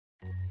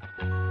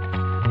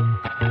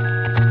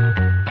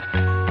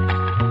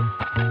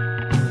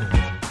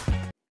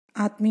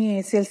ಆತ್ಮೀಯ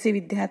SLC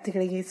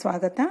ವಿದ್ಯಾರ್ಥಿಗಳಿಗೆ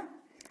ಸ್ವಾಗತ.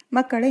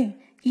 ಮಕ್ಕಳೇ,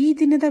 ಈ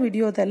ದಿನದ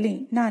ವಿಡಿಯೋದಲ್ಲಿ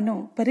ನಾನು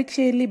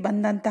ಪರೀಕ್ಷೆಯಲ್ಲಿ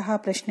ಬಂದಂತಹ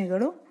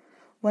ಪ್ರಶ್ನೆಗಳು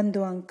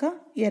 1 ಅಂಕ,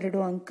 2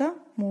 ಅಂಕ,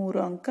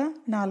 3 ಅಂಕ,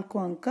 4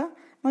 ಅಂಕ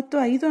ಮತ್ತು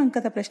 5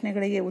 ಅಂಕದ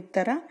ಪ್ರಶ್ನೆಗಳಿಗೆ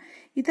ಉತ್ತರ,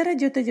 ಇದರ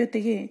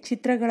ಜೊತೆಗೆ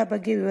ಚಿತ್ರಗಳ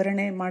ಬಗ್ಗೆ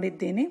ವಿವರಣೆ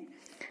ಮಾಡಿದ್ದೇನೆ.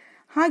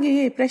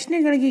 ಹಾಗೆಯೇ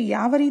ಪ್ರಶ್ನೆಗಳಿಗೆ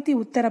ಯಾವ ರೀತಿ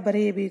ಉತ್ತರ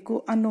ಬರೆಯಬೇಕು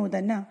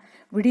ಅನ್ನುವುದನ್ನು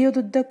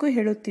ವಿಡಿಯೋದುದ್ದಕ್ಕೂ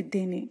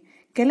ಹೇಳುತ್ತಿದ್ದೇನೆ.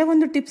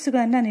 ಕೆಲವೊಂದು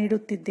ಟಿಪ್ಸ್ಗಳನ್ನು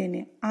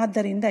ನೀಡುತ್ತಿದ್ದೇನೆ.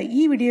 ಆದ್ದರಿಂದ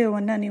ಈ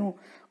ವಿಡಿಯೋವನ್ನು ನೀವು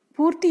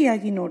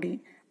ಪೂರ್ತಿಯಾಗಿ ನೋಡಿ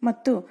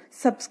ಮತ್ತು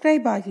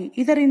ಸಬ್ಸ್ಕ್ರೈಬ್ ಆಗಿ.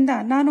 ಇದರಿಂದ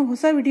ನಾನು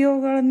ಹೊಸ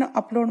ವಿಡಿಯೋಗಳನ್ನು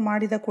ಅಪ್ಲೋಡ್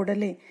ಮಾಡಿದ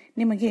ಕೂಡಲೇ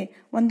ನಿಮಗೆ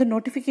ಒಂದು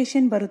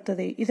ನೋಟಿಫಿಕೇಶನ್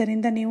ಬರುತ್ತದೆ.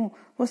 ಇದರಿಂದ ನೀವು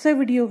ಹೊಸ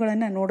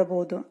ವಿಡಿಯೋಗಳನ್ನು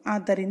ನೋಡಬಹುದು.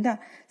 ಆದ್ದರಿಂದ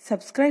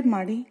ಸಬ್ಸ್ಕ್ರೈಬ್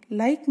ಮಾಡಿ,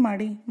 ಲೈಕ್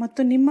ಮಾಡಿ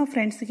ಮತ್ತು ನಿಮ್ಮ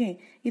ಫ್ರೆಂಡ್ಸ್ಗೆ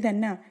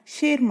ಇದನ್ನು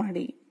ಶೇರ್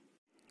ಮಾಡಿ.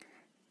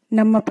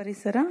 ನಮ್ಮ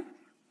ಪರಿಸರ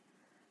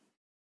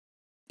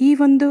ಈ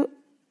ಒಂದು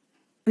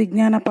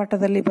ವಿಜ್ಞಾನ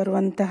ಪಾಠದಲ್ಲಿ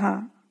ಬರುವಂತಹ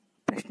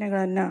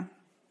ಪ್ರಶ್ನೆಗಳನ್ನು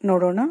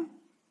ನೋಡೋಣ.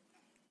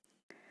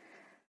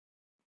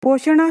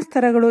 ಪೋಷಣಾ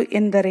ಸ್ತರಗಳು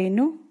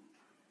ಎಂದರೇನು?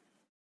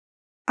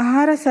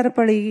 ಆಹಾರ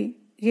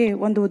ಸರಪಳಿಗೆ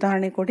ಒಂದು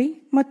ಉದಾಹರಣೆ ಕೊಡಿ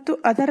ಮತ್ತು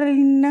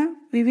ಅದರಲ್ಲಿನ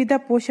ವಿವಿಧ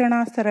ಪೋಷಣಾ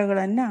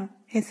ಸ್ತರಗಳನ್ನು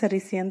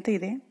ಹೆಸರಿಸಿ ಅಂತ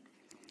ಇದೆ.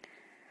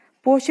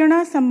 ಪೋಷಣಾ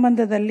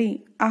ಸಂಬಂಧದಲ್ಲಿ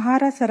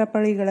ಆಹಾರ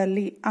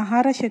ಸರಪಳಿಗಳಲ್ಲಿ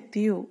ಆಹಾರ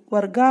ಶಕ್ತಿಯು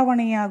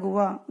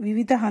ವರ್ಗಾವಣೆಯಾಗುವ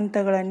ವಿವಿಧ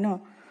ಹಂತಗಳನ್ನು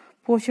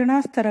ಪೋಷಣಾ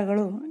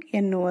ಸ್ತರಗಳು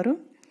ಎನ್ನುವರು.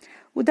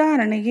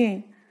 ಉದಾಹರಣೆಗೆ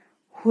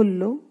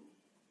ಹುಲ್ಲು,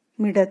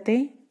 ಮಿಡತೆ,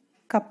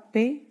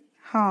 ಕಪ್ಪೆ,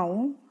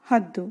 ಹಾವು,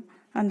 ಹದ್ದು.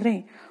 ಅಂದರೆ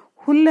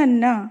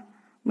ಹುಲ್ಲನ್ನು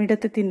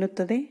ಮಿಡತೆ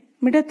ತಿನ್ನುತ್ತದೆ,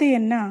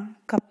 ಮಿಡತೆಯನ್ನು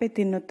ಕಪ್ಪೆ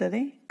ತಿನ್ನುತ್ತದೆ,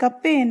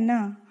 ಕಪ್ಪೆಯನ್ನು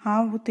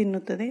ಹಾವು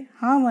ತಿನ್ನುತ್ತದೆ,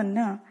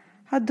 ಹಾವನ್ನು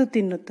ಹದ್ದು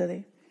ತಿನ್ನುತ್ತದೆ.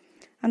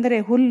 ಅಂದರೆ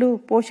ಹುಲ್ಲು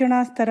ಪೋಷಣಾ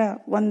ಸ್ತರ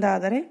 1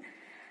 ಆದರೆ,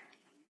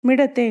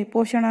 ಮಿಡತೆ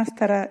ಪೋಷಣಾ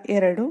ಸ್ತರ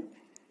 2,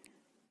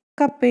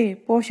 ಕಪ್ಪೆ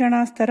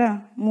ಪೋಷಣಾ ಸ್ತರ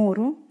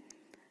 3,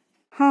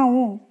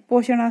 ಹಾವು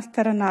ಪೋಷಣಾ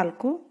ಸ್ತರ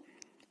 4,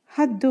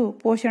 ಹದ್ದು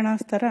ಪೋಷಣಾ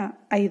ಸ್ತರ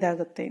 5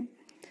 ಆಗುತ್ತೆ.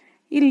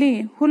 ಇಲ್ಲಿ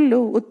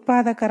ಹುಲ್ಲು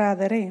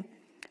ಉತ್ಪಾದಕರಾದರೆ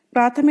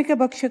ಪ್ರಾಥಮಿಕ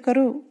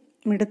ಭಕ್ಷಕರು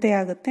ಮಿಡತೆ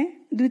ಆಗುತ್ತೆ,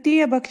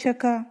 ದ್ವಿತೀಯ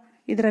ಭಕ್ಷಕ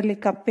ಇದರಲ್ಲಿ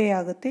ಕಪ್ಪೆ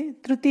ಆಗುತ್ತೆ,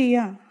 ತೃತೀಯ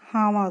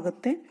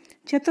ಹಾವಾಗುತ್ತೆ,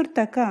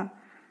 ಚತುರ್ಥಕ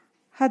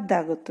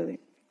ಹದ್ದಾಗುತ್ತದೆ.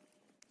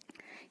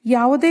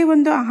 ಯಾವುದೇ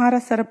ಒಂದು ಆಹಾರ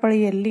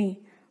ಸರಪಳಿಯಲ್ಲಿ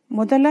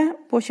ಮೊದಲ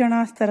ಪೋಷಣಾ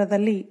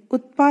ಸ್ತರದಲ್ಲಿ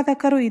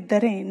ಉತ್ಪಾದಕರು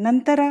ಇದ್ದರೆ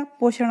ನಂತರ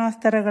ಪೋಷಣಾ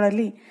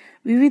ಸ್ತರಗಳಲ್ಲಿ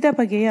ವಿವಿಧ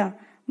ಬಗೆಯ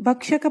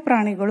ಭಕ್ಷಕ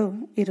ಪ್ರಾಣಿಗಳು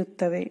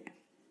ಇರುತ್ತವೆ.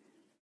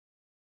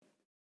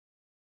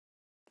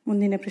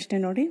 ಮುಂದಿನ ಪ್ರಶ್ನೆ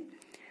ನೋಡಿ.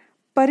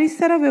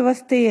 ಪರಿಸರ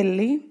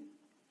ವ್ಯವಸ್ಥೆಯಲ್ಲಿ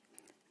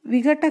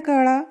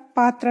ವಿಘಟಕಗಳ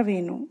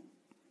ಪಾತ್ರವೇನು?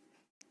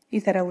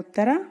 ಇದರ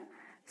ಉತ್ತರ,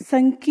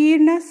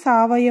 ಸಂಕೀರ್ಣ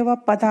ಸಾವಯವ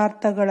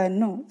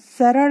ಪದಾರ್ಥಗಳನ್ನು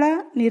ಸರಳ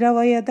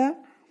ನಿರವಯದ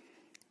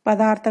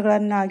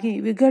ಪದಾರ್ಥಗಳನ್ನಾಗಿ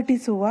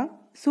ವಿಘಟಿಸುವ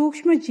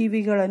ಸೂಕ್ಷ್ಮ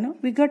ಜೀವಿಗಳನ್ನು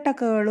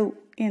ವಿಘಟಕಗಳು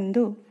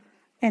ಎಂದು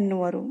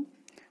ಎನ್ನುವರು.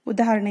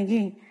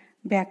 ಉದಾಹರಣೆಗೆ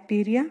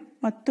ಬ್ಯಾಕ್ಟೀರಿಯಾ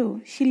ಮತ್ತು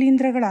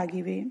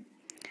ಶಿಲೀಂಧ್ರಗಳಾಗಿವೆ.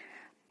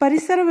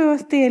 ಪರಿಸರ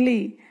ವ್ಯವಸ್ಥೆಯಲ್ಲಿ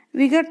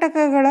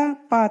ವಿಘಟಕಗಳ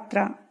ಪಾತ್ರ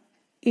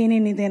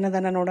ಏನೇನಿದೆ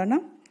ಅನ್ನೋದನ್ನು ನೋಡೋಣ.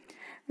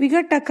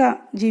 ವಿಘಟಕ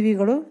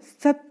ಜೀವಿಗಳು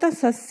ಸತ್ತ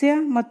ಸಸ್ಯ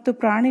ಮತ್ತು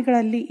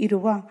ಪ್ರಾಣಿಗಳಲ್ಲಿ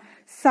ಇರುವ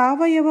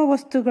ಸಾವಯವ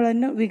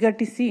ವಸ್ತುಗಳನ್ನು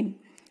ವಿಘಟಿಸಿ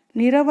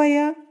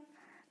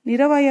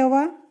ನಿರವಯವ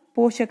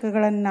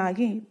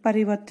ಪೋಷಕಗಳನ್ನಾಗಿ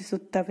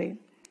ಪರಿವರ್ತಿಸುತ್ತವೆ.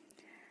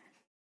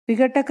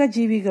 ವಿಘಟಕ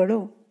ಜೀವಿಗಳು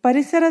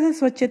ಪರಿಸರದ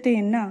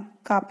ಸ್ವಚ್ಛತೆಯನ್ನು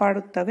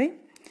ಕಾಪಾಡುತ್ತವೆ.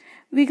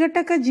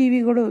 ವಿಘಟಕ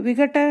ಜೀವಿಗಳು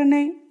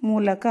ವಿಘಟನೆ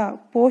ಮೂಲಕ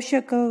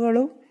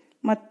ಪೋಷಕಗಳು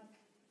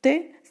ಮತ್ತು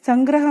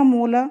ಸಂಗ್ರಹ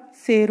ಮೂಲ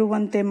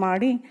ಸೇರುವಂತೆ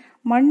ಮಾಡಿ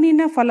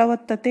ಮಣ್ಣಿನ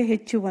ಫಲವತ್ತತೆ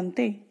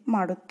ಹೆಚ್ಚುವಂತೆ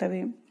ಮಾಡುತ್ತವೆ.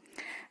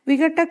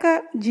 ವಿಘಟಕ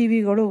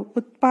ಜೀವಿಗಳು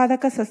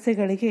ಉತ್ಪಾದಕ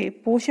ಸಸ್ಯಗಳಿಗೆ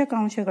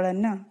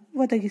ಪೋಷಕಾಂಶಗಳನ್ನು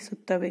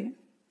ಒದಗಿಸುತ್ತವೆ.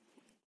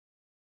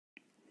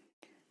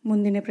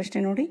 ಮುಂದಿನ ಪ್ರಶ್ನೆ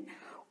ನೋಡಿ.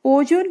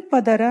 ಓಜೋನ್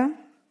ಪದರ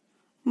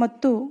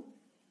ಮತ್ತು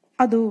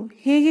ಅದು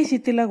ಹೇಗೆ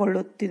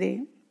ಶಿಥಿಲಗೊಳ್ಳುತ್ತಿದೆ?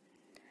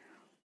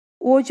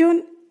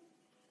 ಓಜೋನ್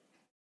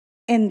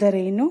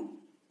ಎಂದರೇನು?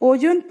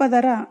 ಓಜೋನ್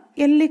ಪದರ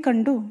ಎಲ್ಲಿ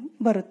ಕಂಡು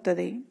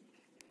ಬರುತ್ತದೆ?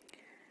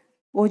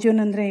 ಓಜೋನ್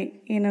ಅಂದರೆ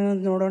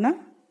ಏನನ್ನೋದು ನೋಡೋಣ.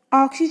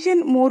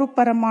 ಆಕ್ಸಿಜನ್ 3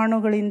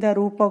 ಪರಮಾಣುಗಳಿಂದ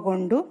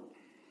ರೂಪುಗೊಂಡ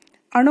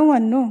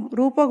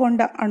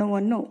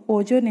ಅಣುವನ್ನು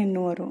ಓಜೋನ್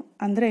ಎನ್ನುವರು.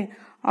 ಅಂದರೆ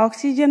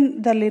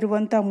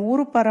ಆಕ್ಸಿಜನ್ದಲ್ಲಿರುವಂಥ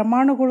 3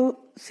 ಪರಮಾಣುಗಳು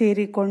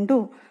ಸೇರಿಕೊಂಡು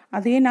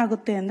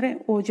ಅದೇನಾಗುತ್ತೆ ಅಂದರೆ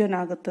ಓಜೋನ್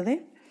ಆಗುತ್ತದೆ.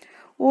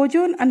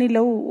 ಓಜೋನ್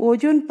ಅನಿಲವು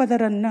ಓಜೋನ್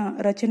ಪದರನ್ನು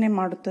ರಚನೆ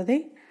ಮಾಡುತ್ತದೆ.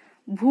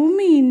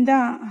 ಭೂಮಿಯಿಂದ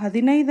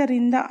 15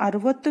 ರಿಂದ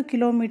 60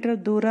 ಕಿಲೋಮೀಟರ್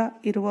ದೂರ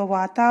ಇರುವ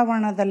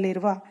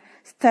ವಾತಾವರಣದಲ್ಲಿರುವ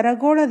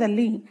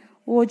ಸ್ತರಗೋಳದಲ್ಲಿ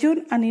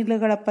ಓಜೋನ್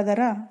ಅನಿಲಗಳ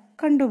ಪದರ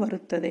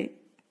ಕಂಡುಬರುತ್ತದೆ.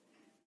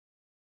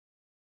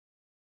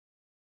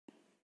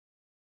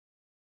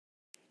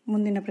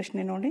 ಮುಂದಿನ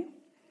ಪ್ರಶ್ನೆ ನೋಡಿ.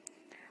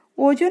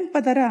 ಓಜೋನ್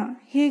ಪದರ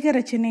ಹೇಗೆ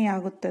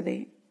ರಚನೆಯಾಗುತ್ತದೆ?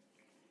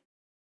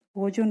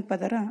 ಓಜೋನ್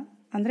ಪದರ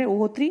ಅಂದರೆ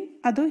O3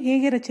 ಅದು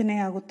ಹೇಗೆ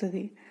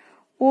ರಚನೆಯಾಗುತ್ತದೆ?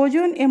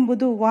 ಓಜೋನ್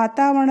ಎಂಬುದು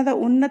ವಾತಾವರಣದ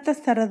ಉನ್ನತ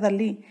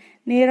ಸ್ತರದಲ್ಲಿ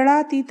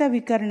ನೇರಳಾತೀತ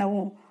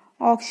ವಿಕಿರಣವು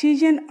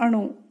ಆಕ್ಸಿಜನ್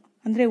ಅಣು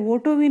ಅಂದರೆ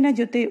O2ವಿನ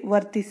ಜೊತೆ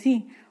ವರ್ತಿಸಿ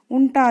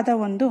ಉಂಟಾದ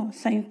ಒಂದು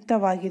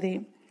ಸಂಯುಕ್ತವಾಗಿದೆ.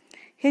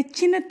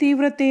 ಹೆಚ್ಚಿನ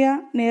ತೀವ್ರತೆಯ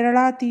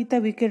ನೇರಳಾತೀತ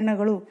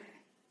ವಿಕಿರಣಗಳು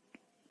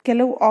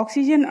ಕೆಲವು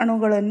ಆಕ್ಸಿಜನ್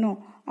ಅಣುಗಳನ್ನು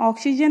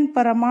ಆಕ್ಸಿಜನ್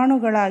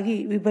ಪರಮಾಣುಗಳಾಗಿ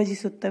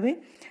ವಿಭಜಿಸುತ್ತವೆ.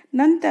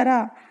 ನಂತರ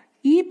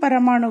ಈ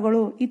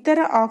ಪರಮಾಣುಗಳು ಇತರ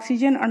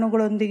ಆಕ್ಸಿಜನ್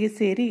ಅಣುಗಳೊಂದಿಗೆ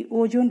ಸೇರಿ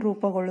ಓಜೋನ್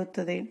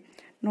ರೂಪುಗೊಳ್ಳುತ್ತದೆ.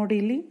 ನೋಡಿ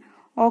ಇಲ್ಲಿ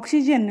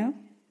ಆಕ್ಸಿಜನ್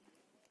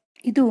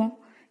ಇದು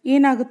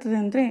ಏನಾಗುತ್ತದೆ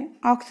ಅಂದರೆ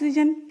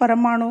ಆಕ್ಸಿಜನ್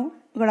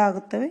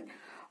ಪರಮಾಣುಗಳಾಗುತ್ತವೆ.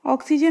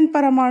 ಆಕ್ಸಿಜನ್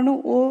ಪರಮಾಣು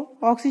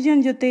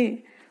ಆಕ್ಸಿಜನ್ ಜೊತೆ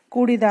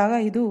ಕೂಡಿದಾಗ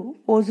ಇದು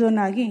ಓಝೋನ್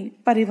ಆಗಿ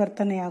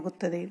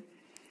ಪರಿವರ್ತನೆಯಾಗುತ್ತದೆ.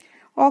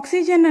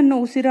 ಆಕ್ಸಿಜನ್ ಅನ್ನು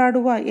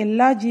ಉಸಿರಾಡುವ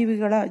ಎಲ್ಲ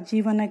ಜೀವಿಗಳ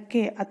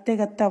ಜೀವನಕ್ಕೆ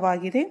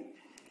ಅತ್ಯಗತ್ಯವಾಗಿದೆ.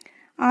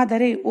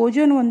 ಆದರೆ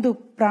ಓಜೋನ್ ಒಂದು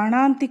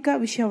ಪ್ರಾಣಾಂತಿಕ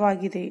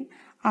ವಿಷಯವಾಗಿದೆ.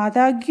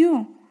 ಆದಾಗ್ಯೂ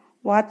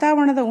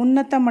ವಾತಾವರಣದ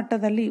ಉನ್ನತ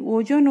ಮಟ್ಟದಲ್ಲಿ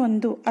ಓಜೋನ್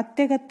ಒಂದು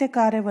ಅತ್ಯಗತ್ಯ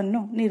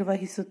ಕಾರ್ಯವನ್ನು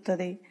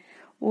ನಿರ್ವಹಿಸುತ್ತದೆ.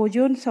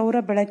 ಓಜೋನ್ ಸೌರ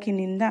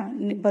ಬೆಳಕಿನಿಂದ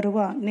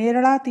ಬರುವ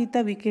ನೇರಳಾತೀತ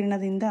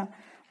ವಿಕಿರಣದಿಂದ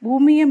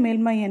ಭೂಮಿಯ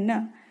ಮೇಲ್ಮೈಯನ್ನು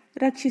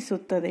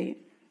ರಕ್ಷಿಸುತ್ತದೆ.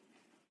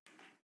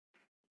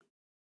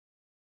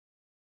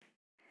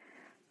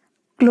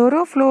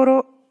 ಕ್ಲೋರೋಫ್ಲೋರೋ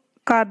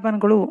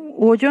ಕಾರ್ಬನ್ಗಳು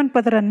ಓಜೋನ್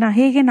ಪದರನ್ನು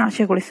ಹೇಗೆ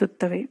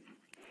ನಾಶಗೊಳಿಸುತ್ತವೆ?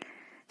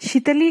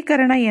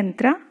 ಶೀತಲೀಕರಣ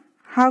ಯಂತ್ರ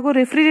ಹಾಗೂ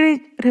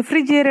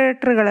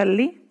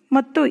ರೆಫ್ರಿಜರೇಟರ್ಗಳಲ್ಲಿ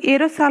ಮತ್ತು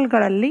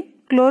ಏರೋಸಾಲ್ಗಳಲ್ಲಿ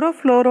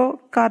ಕ್ಲೋರೋಫ್ಲೋರೋ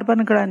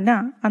ಕಾರ್ಬನ್ಗಳನ್ನು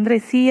ಅಂದರೆ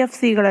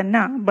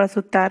CFCಗಳನ್ನು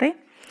ಬಳಸುತ್ತಾರೆ.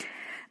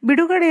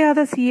 ಬಿಡುಗಡೆಯಾದ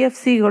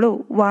CFCಗಳು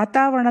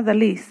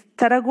ವಾತಾವರಣದಲ್ಲಿ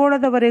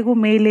ಸ್ತರಗೋಳದವರೆಗೂ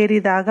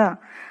ಮೇಲೇರಿದಾಗ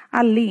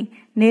ಅಲ್ಲಿ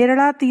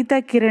ನೇರಳಾತೀತ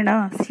ಕಿರಣ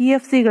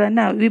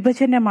CFCಗಳನ್ನು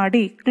ವಿಭಜನೆ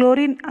ಮಾಡಿ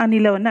ಕ್ಲೋರಿನ್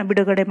ಅನಿಲವನ್ನು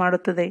ಬಿಡುಗಡೆ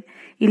ಮಾಡುತ್ತದೆ.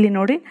 ಇಲ್ಲಿ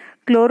ನೋಡಿ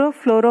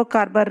ಕ್ಲೋರೋಫ್ಲೋರೋ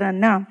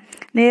ಕಾರ್ಬನ್ನನ್ನು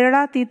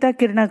ನೇರಳಾತೀತ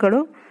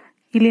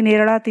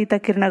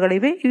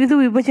ಕಿರಣಗಳಿವೆ. ಇದು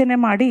ವಿಭಜನೆ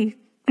ಮಾಡಿ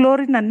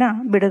ಕ್ಲೋರಿನ್ ಅನ್ನು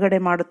ಬಿಡುಗಡೆ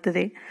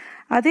ಮಾಡುತ್ತದೆ.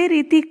 ಅದೇ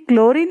ರೀತಿ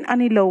ಕ್ಲೋರಿನ್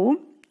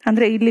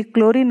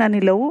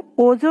ಅನಿಲವು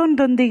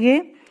ಓಝೋನ್ದೊಂದಿಗೆ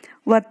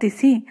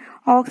ವರ್ತಿಸಿ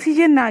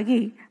ಆಕ್ಸಿಜನ್ ಆಗಿ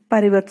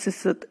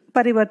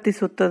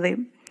ಪರಿವರ್ತಿಸುತ್ತದೆ.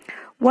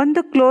 ಒಂದು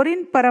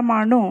ಕ್ಲೋರಿನ್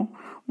ಪರಮಾಣು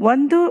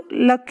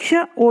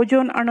 1,00,000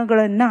 ಓಜೋನ್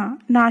ಅಣುಗಳನ್ನು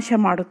ನಾಶ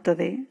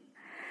ಮಾಡುತ್ತದೆ.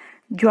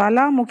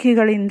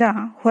 ಜ್ವಾಲಾಮುಖಿಗಳಿಂದ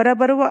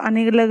ಹೊರಬರುವ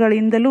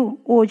ಅನಿಲಗಳಿಂದಲೂ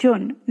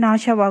ಓಜೋನ್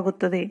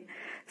ನಾಶವಾಗುತ್ತದೆ.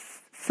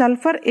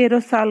 Sulphur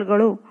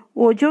ಏರೋಸಾಲ್ಗಳು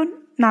ozone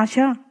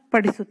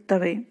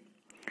ನಾಶಪಡಿಸುತ್ತವೆ.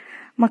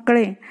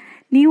 ಮಕ್ಕಳೇ,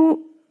 ನೀವು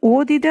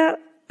ಓದಿದ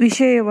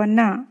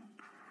ವಿಷಯವನ್ನು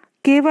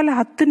ಕೇವಲ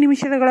 10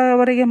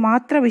 ನಿಮಿಷಗಳವರೆಗೆ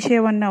ಮಾತ್ರ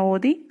ವಿಷಯವನ್ನು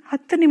ಓದಿ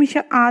 10 ನಿಮಿಷ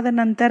ಆದ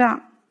ನಂತರ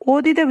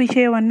ಓದಿದ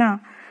ವಿಷಯವನ್ನು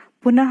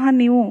ಪುನಃ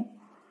ನೀವು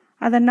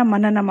ಅದನ್ನು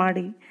ಮನನ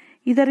ಮಾಡಿ.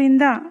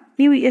 ಇದರಿಂದ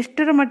ನೀವು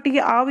ಎಷ್ಟರ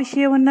ಮಟ್ಟಿಗೆ ಆ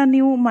ವಿಷಯವನ್ನು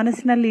ನೀವು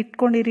ಮನಸ್ಸಿನಲ್ಲಿ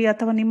ಇಟ್ಕೊಂಡಿರಿ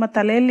ಅಥವಾ ನಿಮ್ಮ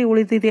ತಲೆಯಲ್ಲಿ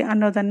ಉಳಿದಿದೆ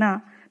ಅನ್ನೋದನ್ನು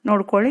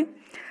ನೋಡ್ಕೊಳ್ಳಿ.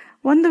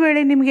 ಒಂದು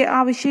ವೇಳೆ ನಿಮಗೆ ಆ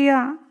ವಿಷಯ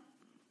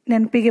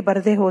ನೆನಪಿಗೆ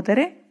ಬರದೇ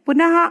ಹೋದರೆ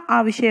ಪುನಃ ಆ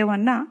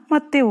ವಿಷಯವನ್ನು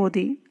ಮತ್ತೆ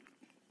ಓದಿ.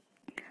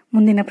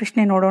 ಮುಂದಿನ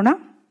ಪ್ರಶ್ನೆ ನೋಡೋಣ.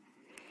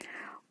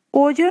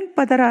 ಓಜೋನ್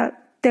ಪದರ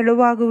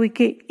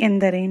ತೆಳುವಾಗುವಿಕೆ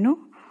ಎಂದರೇನು?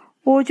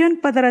 ಓಜೋನ್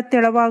ಪದರ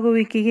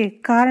ತೆಳುವಾಗುವಿಕೆಗೆ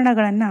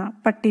ಕಾರಣಗಳನ್ನು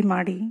ಪಟ್ಟಿ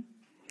ಮಾಡಿ.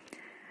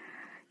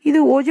 ಇದು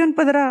ಓಜೋನ್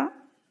ಪದರ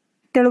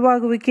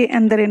ತೆಳುವಾಗುವಿಕೆ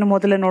ಎಂದರೇನು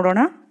ಮೊದಲು ನೋಡೋಣ.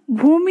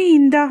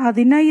 ಭೂಮಿಯಿಂದ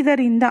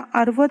 15ರಿಂದ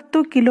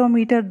 60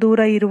 ಕಿಲೋಮೀಟರ್ ದೂರ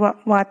ಇರುವ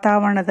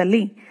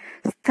ವಾತಾವರಣದಲ್ಲಿ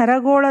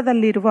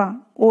ಸ್ತರಗೋಳದಲ್ಲಿರುವ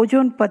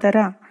ಓಜೋನ್ ಪದರ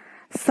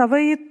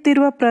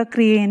ಸವೆಯುತ್ತಿರುವ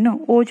ಪ್ರಕ್ರಿಯೆಯನ್ನು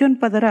ಓಜೋನ್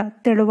ಪದರ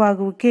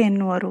ತೆಳುವಾಗುವಿಕೆ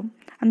ಎನ್ನುವರು.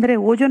 ಅಂದರೆ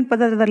ಓಜೋನ್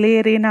ಪದರದ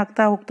ಲೇಯರ್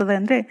ಏನಾಗ್ತಾ ಹೋಗ್ತದೆ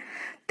ಅಂದರೆ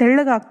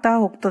ತೆಳ್ಳಗಾಗ್ತಾ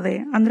ಹೋಗ್ತದೆ,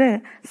 ಅಂದರೆ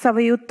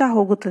ಸವೆಯುತ್ತಾ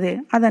ಹೋಗುತ್ತದೆ.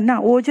 ಅದನ್ನು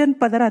ಓಜೋನ್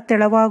ಪದರ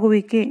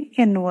ತೆಳುವಾಗುವಿಕೆ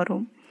ಎನ್ನುವರು.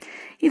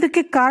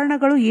 ಇದಕ್ಕೆ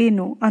ಕಾರಣಗಳು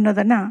ಏನು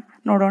ಅನ್ನೋದನ್ನು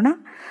ನೋಡೋಣ.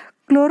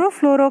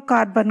 ಕ್ಲೋರೋಫ್ಲೋರೋ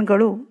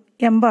ಕಾರ್ಬನ್ಗಳು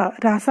ಎಂಬ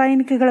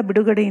ರಾಸಾಯನಿಕಗಳ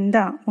ಬಿಡುಗಡೆಯಿಂದ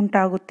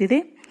ಉಂಟಾಗುತ್ತಿದೆ.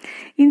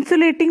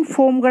 ಇನ್ಸುಲೇಟಿಂಗ್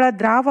ಫೋಮ್ಗಳ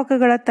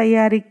ದ್ರಾವಕಗಳ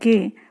ತಯಾರಿಕೆ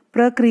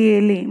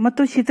ಪ್ರಕ್ರಿಯೆಯಲ್ಲಿ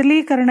ಮತ್ತು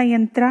ಶೀತಲೀಕರಣ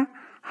ಯಂತ್ರ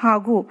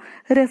ಹಾಗೂ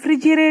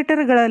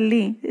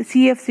ರೆಫ್ರಿಜಿರೇಟರ್ಗಳಲ್ಲಿ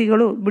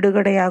CFCಗಳು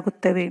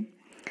ಬಿಡುಗಡೆಯಾಗುತ್ತವೆ.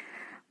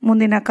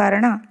 ಮುಂದಿನ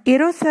ಕಾರಣ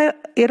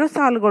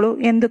ಏರೋಸಾಲ್ಗಳು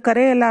ಎಂದು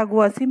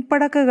ಕರೆಯಲಾಗುವ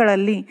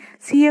ಸಿಂಪಡಕಗಳಲ್ಲಿ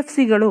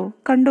CFCಗಳು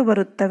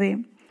ಕಂಡುಬರುತ್ತವೆ.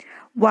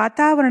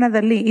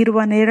 ವಾತಾವರಣದಲ್ಲಿ ಇರುವ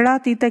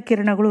ನೇರಳಾತೀತ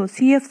ಕಿರಣಗಳು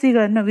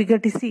CFCಗಳನ್ನು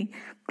ವಿಘಟಿಸಿ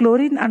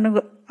ಕ್ಲೋರಿನ್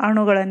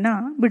ಅಣುಗಳನ್ನು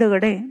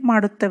ಬಿಡುಗಡೆ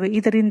ಮಾಡುತ್ತವೆ.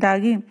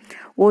 ಇದರಿಂದಾಗಿ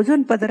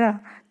ಓಜೋನ್ ಪದರ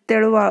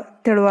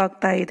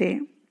ತೆಳುವಾಗ್ತಾ ಇದೆ.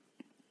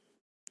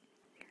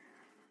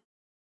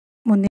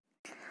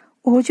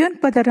 ಓಜೋನ್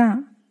ಪದರ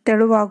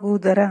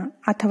ತೆಳುವಾಗುವುದರ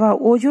ಅಥವಾ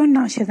ಓಜೋನ್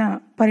ನಾಶದ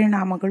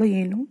ಪರಿಣಾಮಗಳು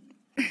ಏನು?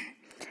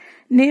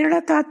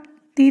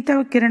 ನೇರಳಾತೀತ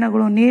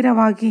ಕಿರಣಗಳು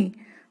ನೇರವಾಗಿ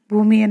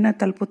ಭೂಮಿಯನ್ನು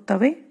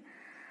ತಲುಪುತ್ತವೆ.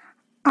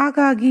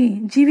 ಹಾಗಾಗಿ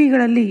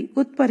ಜೀವಿಗಳಲ್ಲಿ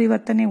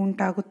ಉತ್ಪರಿವರ್ತನೆ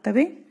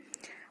ಉಂಟಾಗುತ್ತವೆ.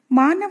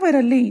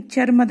 ಮಾನವರಲ್ಲಿ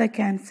ಚರ್ಮದ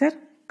ಕ್ಯಾನ್ಸರ್,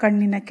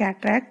 ಕಣ್ಣಿನ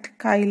ಕ್ಯಾಟ್ರಾಕ್ಟ್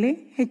ಕಾಯಿಲೆ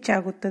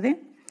ಹೆಚ್ಚಾಗುತ್ತದೆ.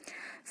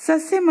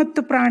 ಸಸ್ಯ ಮತ್ತು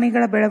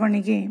ಪ್ರಾಣಿಗಳ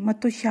ಬೆಳವಣಿಗೆ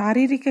ಮತ್ತು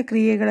ಶಾರೀರಿಕ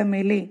ಕ್ರಿಯೆಗಳ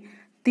ಮೇಲೆ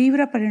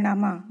ತೀವ್ರ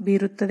ಪರಿಣಾಮ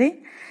ಬೀರುತ್ತದೆ.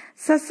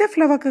 ಸಸ್ಯ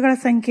ಪ್ಲವಕಗಳ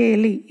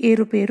ಸಂಖ್ಯೆಯಲ್ಲಿ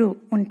ಏರುಪೇರು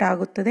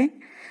ಉಂಟಾಗುತ್ತದೆ.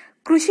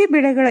 ಕೃಷಿ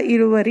ಬೆಳೆಗಳ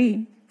ಇಳುವರಿ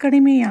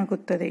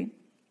ಕಡಿಮೆಯಾಗುತ್ತದೆ.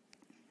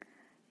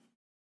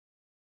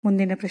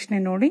 ಮುಂದಿನ ಪ್ರಶ್ನೆ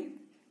ನೋಡಿ.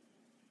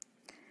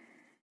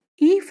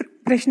 ಈ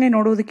ಪ್ರಶ್ನೆ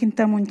ನೋಡೋದಕ್ಕಿಂತ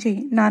ಮುಂಚೆ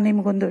ನಾನು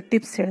ನಿಮಗೊಂದು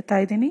ಟಿಪ್ಸ್ ಹೇಳ್ತಾ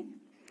ಇದ್ದೀನಿ.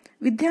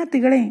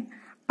 ವಿದ್ಯಾರ್ಥಿಗಳೇ,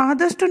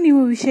 ಆದಷ್ಟು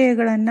ನೀವು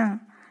ವಿಷಯಗಳನ್ನು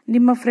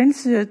ನಿಮ್ಮ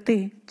ಫ್ರೆಂಡ್ಸ್ ಜೊತೆ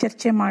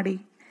ಚರ್ಚೆ ಮಾಡಿ.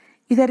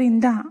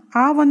 ಇದರಿಂದ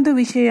ಆ ಒಂದು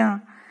ವಿಷಯ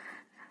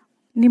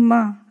ನಿಮ್ಮ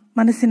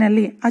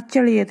ಮನಸ್ಸಿನಲ್ಲಿ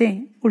ಅಚ್ಚಳಿಯದೆ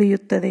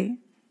ಉಳಿಯುತ್ತದೆ.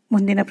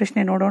 ಮುಂದಿನ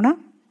ಪ್ರಶ್ನೆ ನೋಡೋಣ.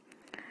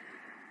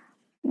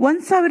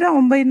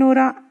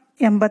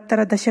 1980ರ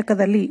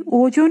ದಶಕದಲ್ಲಿ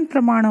ಓಜೋನ್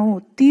ಪ್ರಮಾಣವು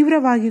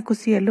ತೀವ್ರವಾಗಿ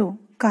ಕುಸಿಯಲು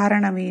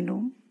ಕಾರಣವೇನು?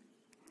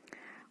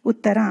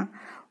 ಉತ್ತರ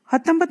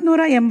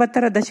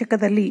 1980ರ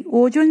ದಶಕದಲ್ಲಿ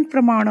ಓಜೋನ್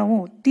ಪ್ರಮಾಣವು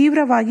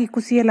ತೀವ್ರವಾಗಿ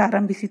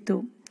ಕುಸಿಯಲಾರಂಭಿಸಿತು.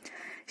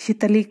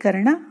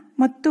 ಶೀತಲೀಕರಣ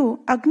ಮತ್ತು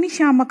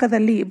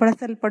ಅಗ್ನಿಶಾಮಕದಲ್ಲಿ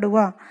ಬಳಸಲ್ಪಡುವ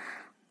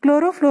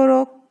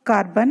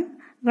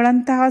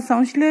ಕ್ಲೋರೋಫ್ಲೋರೋಕಾರ್ಬನ್ಗಳಂತಹ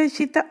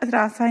ಸಂಶ್ಲೇಷಿತ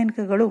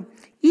ರಾಸಾಯನಿಕಗಳು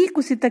ಈ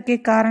ಕುಸಿತಕ್ಕೆ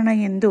ಕಾರಣ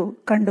ಎಂದು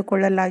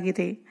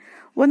ಕಂಡುಕೊಳ್ಳಲಾಗಿದೆ.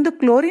 ಒಂದು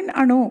ಕ್ಲೋರಿನ್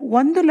ಅಣು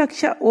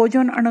 1,00,000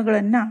 ಓಜೋನ್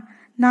ಅಣುಗಳನ್ನು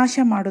ನಾಶ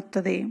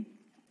ಮಾಡುತ್ತದೆ.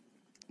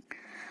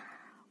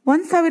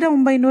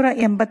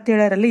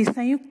 1987ರಲ್ಲಿ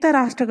ಸಂಯುಕ್ತ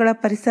ರಾಷ್ಟ್ರಗಳ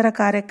ಪರಿಸರ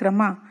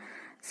ಕಾರ್ಯಕ್ರಮ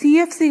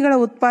CFCಗಳ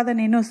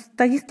ಉತ್ಪಾದನೆಯನ್ನು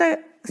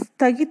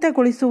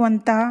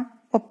ಸ್ಥಗಿತಗೊಳಿಸುವಂತಹ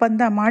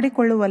ಒಪ್ಪಂದ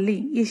ಮಾಡಿಕೊಳ್ಳುವಲ್ಲಿ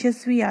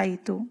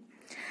ಯಶಸ್ವಿಯಾಯಿತು.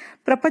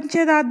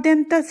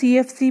 ಪ್ರಪಂಚದಾದ್ಯಂತ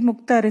CFC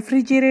ಮುಕ್ತ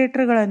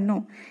ರೆಫ್ರಿಜಿರೇಟರ್ಗಳನ್ನು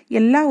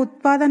ಎಲ್ಲ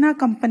ಉತ್ಪಾದನಾ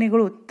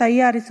ಕಂಪನಿಗಳು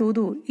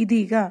ತಯಾರಿಸುವುದು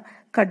ಇದೀಗ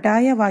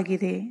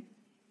ಕಡ್ಡಾಯವಾಗಿದೆ.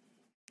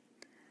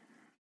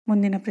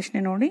 ಮುಂದಿನ ಪ್ರಶ್ನೆ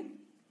ನೋಡಿ.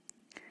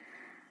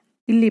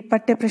 ಇಲ್ಲಿ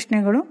ಪಠ್ಯ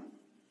ಪ್ರಶ್ನೆಗಳು.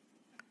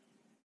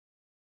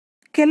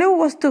 ಕೆಲವು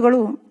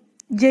ವಸ್ತುಗಳು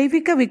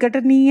ಜೈವಿಕ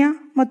ವಿಘಟನೀಯ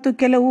ಮತ್ತು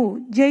ಕೆಲವು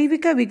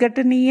ಜೈವಿಕ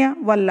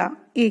ವಿಘಟನೀಯವಲ್ಲ,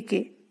 ಏಕೆ?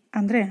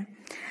 ಅಂದರೆ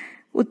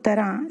ಉತ್ತರ,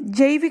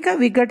 ಜೈವಿಕ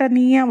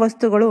ವಿಘಟನೀಯ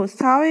ವಸ್ತುಗಳು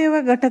ಸಾವಯವ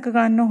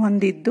ಘಟಕಗಳನ್ನು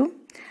ಹೊಂದಿದ್ದು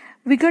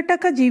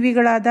ವಿಘಟಕ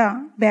ಜೀವಿಗಳಾದ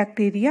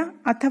ಬ್ಯಾಕ್ಟೀರಿಯಾ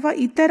ಅಥವಾ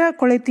ಇತರ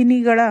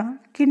ಕೊಳೆತಿನಿಗಳ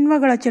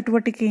ಕಿಣ್ವಗಳ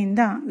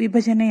ಚಟುವಟಿಕೆಯಿಂದ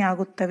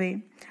ವಿಭಜನೆಯಾಗುತ್ತವೆ.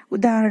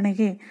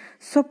 ಉದಾಹರಣೆಗೆ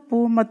ಸೊಪ್ಪು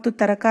ಮತ್ತು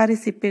ತರಕಾರಿ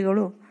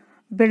ಸಿಪ್ಪೆಗಳು,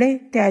 ಬೆಳೆ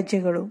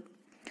ತ್ಯಾಜ್ಯಗಳು.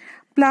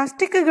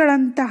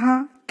 ಪ್ಲಾಸ್ಟಿಕ್ಗಳಂತಹ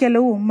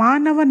ಕೆಲವು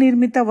ಮಾನವ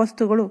ನಿರ್ಮಿತ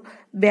ವಸ್ತುಗಳು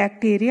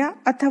ಬ್ಯಾಕ್ಟೀರಿಯಾ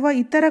ಅಥವಾ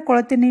ಇತರ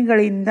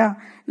ಕೊಳೆತಿನಿಗಳಿಂದ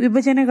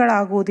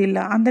ವಿಭಜನೆಗಳಾಗುವುದಿಲ್ಲ,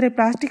 ಅಂದರೆ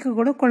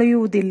ಪ್ಲಾಸ್ಟಿಕ್ಗಳು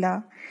ಕೊಳೆಯುವುದಿಲ್ಲ.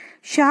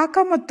 ಶಾಖ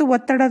ಮತ್ತು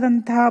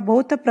ಒತ್ತಡದಂತಹ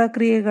ಭೌತ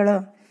ಪ್ರಕ್ರಿಯೆಗಳು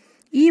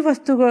ಈ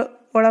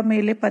ವಸ್ತುಗಳ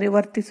ಮೇಲೆ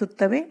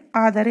ಪರಿವರ್ತಿಸುತ್ತವೆ,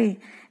 ಆದರೆ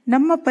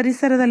ನಮ್ಮ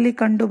ಪರಿಸರದಲ್ಲಿ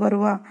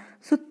ಕಂಡುಬರುವ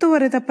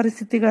ಸುತ್ತುವರಿದ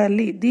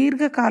ಪರಿಸ್ಥಿತಿಗಳಲ್ಲಿ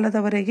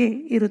ದೀರ್ಘಕಾಲದವರೆಗೆ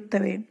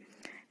ಇರುತ್ತವೆ.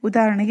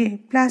 ಉದಾಹರಣೆಗೆ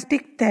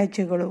ಪ್ಲಾಸ್ಟಿಕ್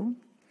ತ್ಯಾಜ್ಯಗಳು.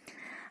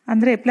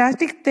 ಅಂದರೆ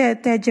ಪ್ಲಾಸ್ಟಿಕ್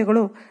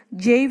ತ್ಯಾಜ್ಯಗಳು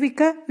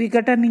ಜೈವಿಕ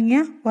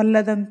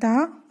ವಿಘಟನೀಯವಲ್ಲದಂತಹ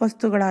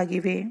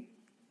ವಸ್ತುಗಳಾಗಿವೆ.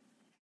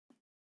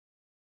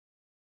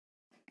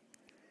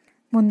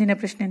 ಮುಂದಿನ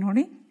ಪ್ರಶ್ನೆ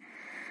ನೋಡಿ.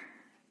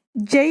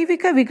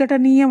 ಜೈವಿಕ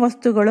ವಿಘಟನೀಯ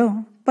ವಸ್ತುಗಳು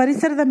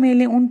ಪರಿಸರದ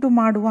ಮೇಲೆ ಉಂಟು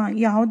ಮಾಡುವ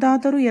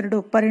ಯಾವುದಾದರೂ 2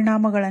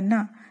 ಪರಿಣಾಮಗಳನ್ನು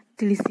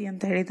ತಿಳಿಸಿ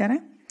ಅಂತ ಹೇಳಿದ್ದಾರೆ.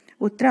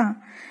 ಉತ್ತರ,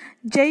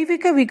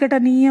 ಜೈವಿಕ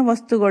ವಿಘಟನೀಯ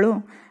ವಸ್ತುಗಳು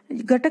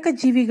ಘಟಕ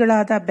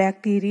ಜೀವಿಗಳಾದ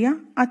ಬ್ಯಾಕ್ಟೀರಿಯಾ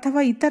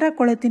ಅಥವಾ ಇತರ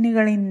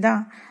ಕೊಳೆತಿನಿಗಳಿಂದ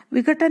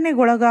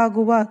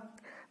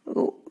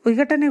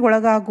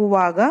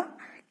ವಿಘಟನೆಗೊಳಗಾಗುವಾಗ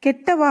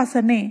ಕೆಟ್ಟ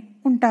ವಾಸನೆ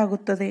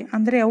ಉಂಟಾಗುತ್ತದೆ,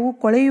 ಅಂದರೆ ಅವು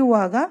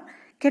ಕೊಳೆಯುವಾಗ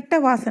ಕೆಟ್ಟ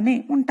ವಾಸನೆ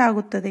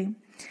ಉಂಟಾಗುತ್ತದೆ.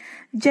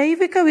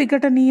 ಜೈವಿಕ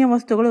ವಿಘಟನೀಯ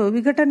ವಸ್ತುಗಳು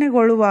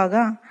ವಿಘಟನೆಗೊಳ್ಳುವಾಗ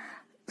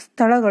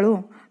ಸ್ಥಳಗಳು,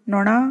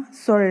 ನೊಣ,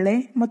 ಸೊಳ್ಳೆ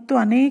ಮತ್ತು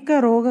ಅನೇಕ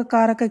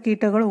ರೋಗಕಾರಕ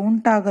ಕೀಟಗಳು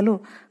ಉಂಟಾಗಲು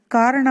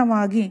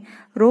ಕಾರಣವಾಗಿ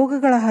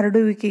ರೋಗಗಳ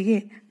ಹರಡುವಿಕೆಗೆ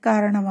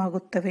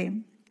ಕಾರಣವಾಗುತ್ತವೆ.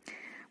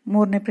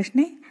 ಮೂರನೇ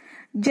ಪ್ರಶ್ನೆ.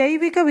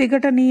 ಜೈವಿಕ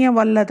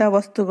ವಿಘಟನೀಯವಲ್ಲದ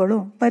ವಸ್ತುಗಳು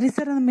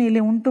ಪರಿಸರದ ಮೇಲೆ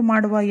ಉಂಟು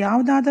ಮಾಡುವ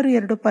ಯಾವುದಾದರೂ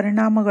 2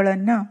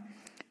 ಪರಿಣಾಮಗಳನ್ನು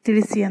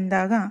ತಿಳಿಸಿ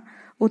ಅಂದಾಗ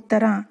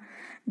ಉತ್ತರ,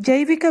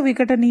 ಜೈವಿಕ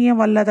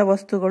ವಿಘಟನೀಯವಲ್ಲದ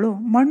ವಸ್ತುಗಳು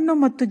ಮಣ್ಣು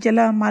ಮತ್ತು ಜಲ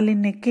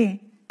ಮಾಲಿನ್ಯಕ್ಕೆ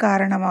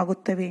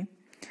ಕಾರಣವಾಗುತ್ತವೆ.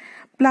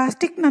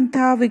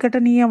 ಪ್ಲಾಸ್ಟಿಕ್ನಂತಹ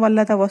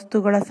ವಿಘಟನೀಯವಲ್ಲದ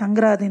ವಸ್ತುಗಳ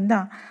ಸಂಗ್ರಹದಿಂದ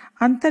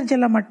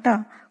ಅಂತರ್ಜಲ ಮಟ್ಟ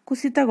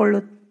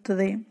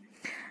ಕುಸಿತಗೊಳ್ಳುತ್ತದೆ.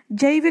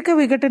 ಜೈವಿಕ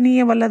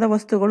ವಿಘಟನೀಯವಲ್ಲದ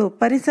ವಸ್ತುಗಳು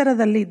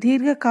ಪರಿಸರದಲ್ಲಿ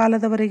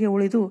ದೀರ್ಘಕಾಲದವರೆಗೆ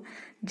ಉಳಿದು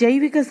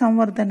ಜೈವಿಕ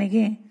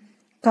ಸಂವರ್ಧನೆಗೆ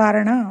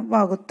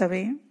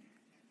ಕಾರಣವಾಗುತ್ತವೆ.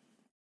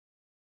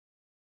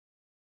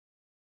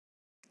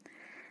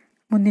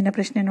 ಮುಂದಿನ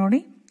ಪ್ರಶ್ನೆ ನೋಡಿ.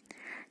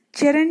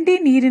 ಚರಂಡಿ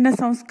ನೀರಿನ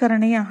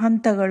ಸಂಸ್ಕರಣೆಯ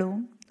ಹಂತಗಳು.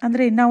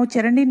 ಅಂದರೆ ನಾವು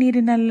ಚರಂಡಿ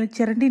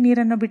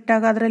ನೀರನ್ನು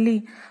ಬಿಟ್ಟಾಗ ಅದರಲ್ಲಿ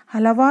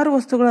ಹಲವಾರು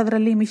ವಸ್ತುಗಳು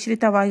ಅದರಲ್ಲಿ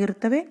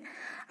ಮಿಶ್ರಿತವಾಗಿರುತ್ತವೆ.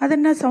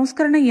 ಅದನ್ನು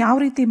ಸಂಸ್ಕರಣೆ ಯಾವ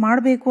ರೀತಿ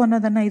ಮಾಡಬೇಕು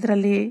ಅನ್ನೋದನ್ನು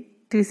ಇದರಲ್ಲಿ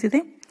ತಿಳಿಸಿದೆ.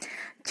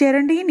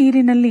 ಚರಂಡಿ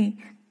ನೀರಿನಲ್ಲಿ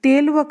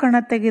ತೇಲುವ ಕಣ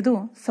ತೆಗೆದು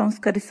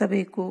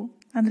ಸಂಸ್ಕರಿಸಬೇಕು.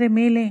 ಅಂದರೆ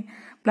ಮೇಲೆ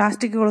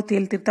ಪ್ಲಾಸ್ಟಿಕ್ಗಳು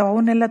ತೇಲ್ತಿರ್ತಾವೆ,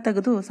 ಅವನ್ನೆಲ್ಲ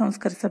ತೆಗೆದು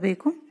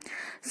ಸಂಸ್ಕರಿಸಬೇಕು.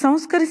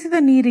 ಸಂಸ್ಕರಿಸಿದ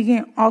ನೀರಿಗೆ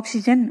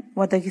ಆಕ್ಸಿಜನ್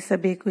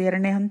ಒದಗಿಸಬೇಕು,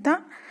 2ನೇ ಹಂತ.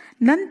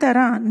 ನಂತರ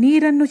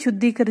ನೀರನ್ನು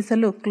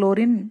ಶುದ್ಧೀಕರಿಸಲು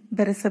ಕ್ಲೋರಿನ್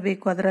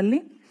ಬೆರೆಸಬೇಕು. ಅದರಲ್ಲಿ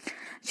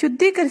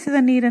ಶುದ್ಧೀಕರಿಸಿದ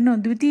ನೀರನ್ನು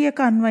ದ್ವಿತೀಯಕ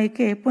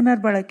ಅನ್ವಯಕ್ಕೆ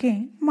ಪುನರ್ಬಳಕೆ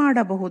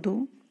ಮಾಡಬಹುದು.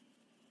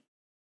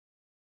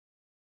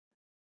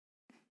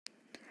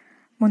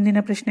 ಮುಂದಿನ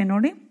ಪ್ರಶ್ನೆ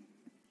ನೋಡಿ.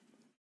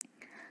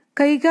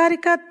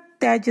 ಕೈಗಾರಿಕಾ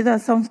ತ್ಯಾಜ್ಯದ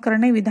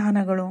ಸಂಸ್ಕರಣೆ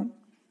ವಿಧಾನಗಳು.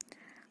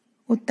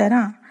 ಉತ್ತರ,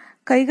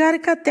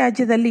 ಕೈಗಾರಿಕಾ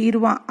ತ್ಯಾಜ್ಯದಲ್ಲಿ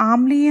ಇರುವ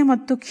ಆಮ್ಲೀಯ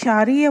ಮತ್ತು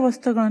ಕ್ಷಾರೀಯ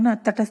ವಸ್ತುಗಳನ್ನು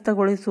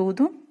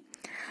ತಟಸ್ಥಗೊಳಿಸುವುದು,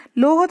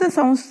 ಲೋಹದ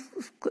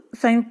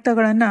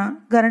ಸಂಯುಕ್ತಗಳನ್ನು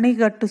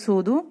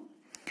ಗರಣಿಗಟ್ಟಿಸುವುದು,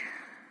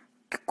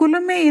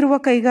 ಕುಲುಮೆ ಇರುವ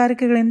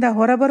ಕೈಗಾರಿಕೆಗಳಿಂದ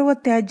ಹೊರಬರುವ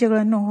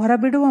ತ್ಯಾಜ್ಯಗಳನ್ನು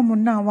ಹೊರಬಿಡುವ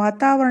ಮುನ್ನ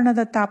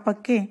ವಾತಾವರಣದ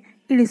ತಾಪಕ್ಕೆ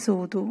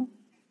ಇಳಿಸುವುದು.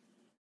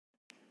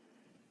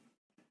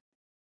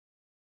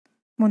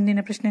 ಮುಂದಿನ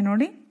ಪ್ರಶ್ನೆ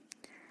ನೋಡಿ.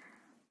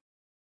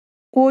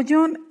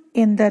 ಓಜೋನ್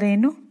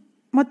ಎಂದರೇನು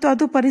ಮತ್ತು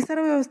ಅದು ಪರಿಸರ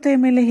ವ್ಯವಸ್ಥೆಯ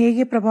ಮೇಲೆ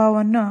ಹೇಗೆ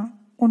ಪ್ರಭಾವವನ್ನು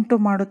ಉಂಟು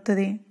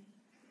ಮಾಡುತ್ತದೆ?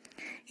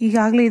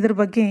 ಈಗಾಗಲೇ ಇದರ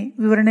ಬಗ್ಗೆ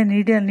ವಿವರಣೆ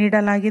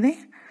ನೀಡಲಾಗಿದೆ.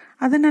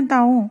 ಅದನ್ನು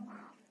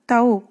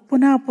ತಾವು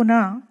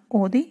ಪುನಃ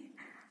ಓದಿ.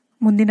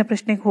 ಮುಂದಿನ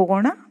ಪ್ರಶ್ನೆಗೆ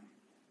ಹೋಗೋಣ.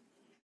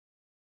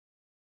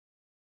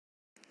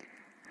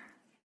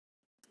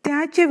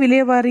 ತ್ಯಾಜ್ಯ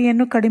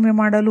ವಿಲೇವಾರಿಯನ್ನು ಕಡಿಮೆ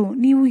ಮಾಡಲು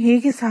ನೀವು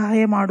ಹೇಗೆ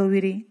ಸಹಾಯ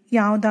ಮಾಡುವಿರಿ?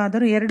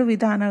 ಯಾವುದಾದರೂ 2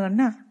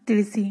 ವಿಧಾನಗಳನ್ನು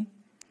ತಿಳಿಸಿ.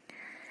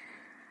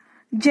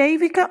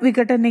 ಜೈವಿಕ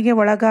ವಿಘಟನೆಗೆ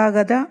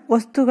ಒಳಗಾಗದ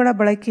ವಸ್ತುಗಳ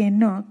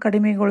ಬಳಕೆಯನ್ನು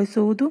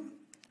ಕಡಿಮೆಗೊಳಿಸುವುದು,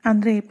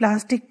 ಅಂದರೆ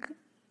ಪ್ಲಾಸ್ಟಿಕ್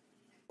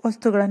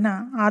ವಸ್ತುಗಳನ್ನು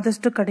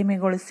ಆದಷ್ಟು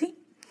ಕಡಿಮೆಗೊಳಿಸಿ.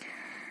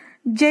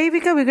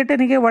 ಜೈವಿಕ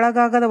ವಿಘಟನೆಗೆ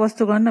ಒಳಗಾಗದ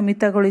ವಸ್ತುಗಳನ್ನು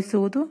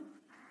ಮಿತಗೊಳಿಸುವುದು,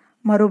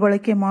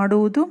 ಮರುಬಳಕೆ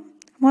ಮಾಡುವುದು,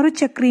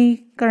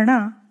 ಮರುಚಕ್ರೀಕರಣ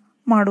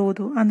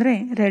ಮಾಡುವುದು, ಅಂದರೆ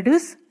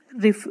ರೆಡ್ಯೂಸ್,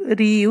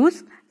 ರೀಯೂಸ್,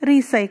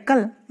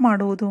 ರೀಸೈಕಲ್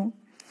ಮಾಡುವುದು.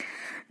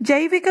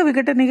 ಜೈವಿಕ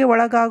ವಿಘಟನೆಗೆ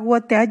ಒಳಗಾಗುವ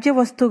ತ್ಯಾಜ್ಯ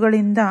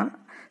ವಸ್ತುಗಳಿಂದ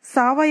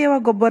ಸಾವಯವ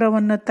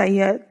ಗೊಬ್ಬರವನ್ನು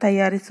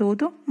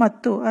ತಯಾರಿಸುವುದು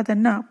ಮತ್ತು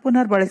ಅದನ್ನು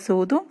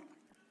ಪುನರ್ಬಳಸುವುದು.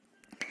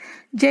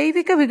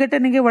 ಜೈವಿಕ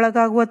ವಿಘಟನೆಗೆ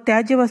ಒಳಗಾಗುವ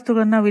ತ್ಯಾಜ್ಯ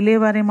ವಸ್ತುಗಳನ್ನು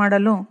ವಿಲೇವಾರಿ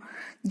ಮಾಡಲು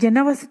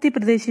ಜನವಸತಿ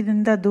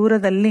ಪ್ರದೇಶದಿಂದ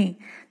ದೂರದಲ್ಲಿ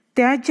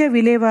ತ್ಯಾಜ್ಯ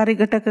ವಿಲೇವಾರಿ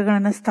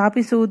ಘಟಕಗಳನ್ನು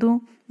ಸ್ಥಾಪಿಸುವುದು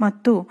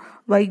ಮತ್ತು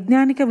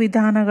ವೈಜ್ಞಾನಿಕ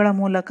ವಿಧಾನಗಳ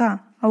ಮೂಲಕ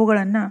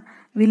ಅವುಗಳನ್ನು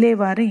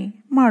ವಿಲೇವಾರಿ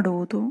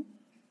ಮಾಡುವುದು.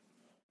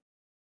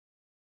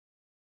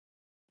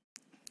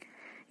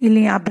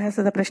 ಇಲ್ಲಿ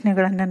ಅಭ್ಯಾಸದ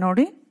ಪ್ರಶ್ನೆಗಳನ್ನು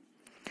ನೋಡಿ.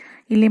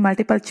 ಇಲ್ಲಿ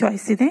ಮಲ್ಟಿಪಲ್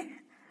ಚಾಯ್ಸ್ ಇದೆ,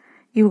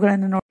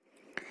 ಇವುಗಳನ್ನು ನೋಡಿ.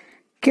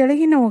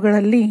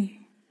 ಕೆಳಗಿನವುಗಳಲ್ಲಿ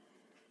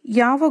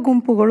ಯಾವ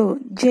ಗುಂಪುಗಳು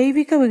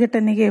ಜೈವಿಕ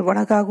ವಿಘಟನೆಗೆ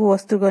ಒಳಗಾಗುವ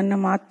ವಸ್ತುಗಳನ್ನು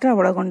ಮಾತ್ರ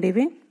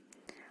ಒಳಗೊಂಡಿವೆ?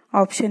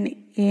 ಆಪ್ಷನ್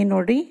ಎ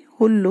ನೋಡಿ,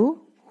 ಹುಲ್ಲು,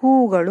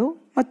 ಹೂವುಗಳು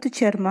ಮತ್ತು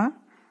ಚರ್ಮ.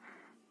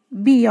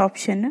 ಬಿ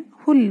ಆಪ್ಷನ್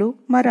ಹುಲ್ಲು,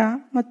 ಮರ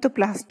ಮತ್ತು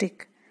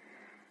ಪ್ಲಾಸ್ಟಿಕ್.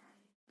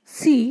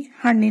 ಸಿ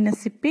ಹಣ್ಣಿನ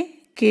ಸಿಪ್ಪೆ,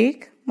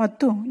 ಕೇಕ್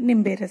ಮತ್ತು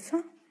ನಿಂಬೆ ರಸ.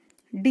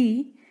 ಡಿ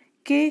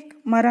ಕೇಕ್,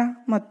 ಮರ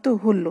ಮತ್ತು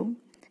ಹುಲ್ಲು.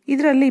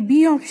 ಇದರಲ್ಲಿ ಬಿ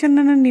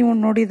ಆಪ್ಷನ್ನನ್ನು ನೀವು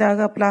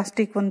ನೋಡಿದಾಗ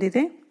ಪ್ಲಾಸ್ಟಿಕ್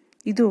ಹೊಂದಿದೆ,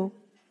 ಇದು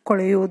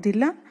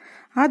ಕೊಳೆಯುವುದಿಲ್ಲ.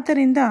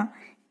 ಆದ್ದರಿಂದ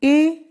ಎ,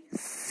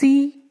 ಸಿ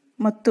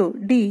ಮತ್ತು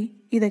ಡಿ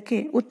ಇದಕ್ಕೆ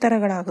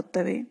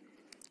ಉತ್ತರಗಳಾಗುತ್ತವೆ.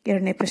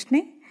 2ನೇ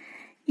ಪ್ರಶ್ನೆ,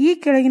 ಈ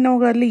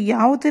ಕೆಳಗಿನವುಗಳಲ್ಲಿ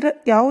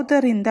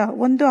ಯಾವುದರಿಂದ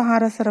ಒಂದು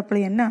ಆಹಾರ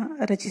ಸರಪಳಿಯನ್ನು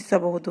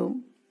ರಚಿಸಬಹುದು?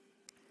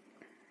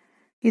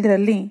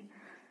 ಇದರಲ್ಲಿ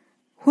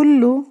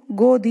ಹುಲ್ಲು,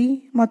 ಗೋಧಿ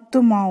ಮತ್ತು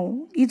ಮಾವು.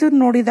 ಇದು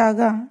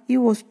ನೋಡಿದಾಗ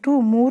ಇವು ಅಷ್ಟು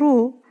 3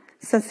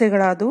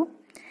 ಸಸ್ಯಗಳಾದವು.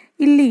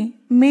 ಇಲ್ಲಿ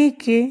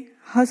ಮೇಕೆ,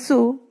 ಹಸು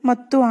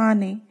ಮತ್ತು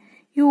ಆನೆ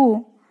ಇವು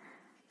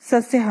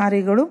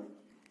ಸಸ್ಯಾಹಾರಿಗಳು.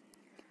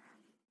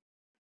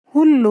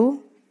 ಹುಲ್ಲು,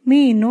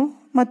 ಮೀನು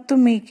ಮತ್ತು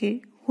ಮೇಕೆ.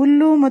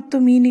 ಹುಲ್ಲು ಮತ್ತು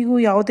ಮೀನಿಗೂ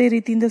ಯಾವುದೇ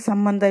ರೀತಿಯಿಂದ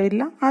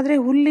ಸಂಬಂಧವಿಲ್ಲ, ಆದರೆ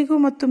ಹುಲ್ಲಿಗೂ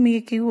ಮತ್ತು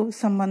ಮೇಕೆಗೂ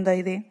ಸಂಬಂಧ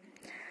ಇದೆ.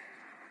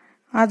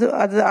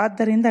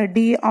 ಆದ್ದರಿಂದ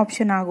ಡಿ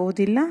ಆಪ್ಷನ್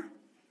ಆಗುವುದಿಲ್ಲ,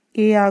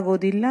 ಎ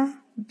ಆಗುವುದಿಲ್ಲ,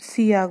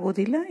 ಸಿ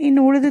ಆಗುವುದಿಲ್ಲ.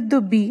 ಇನ್ನು ಉಳಿದಿದ್ದು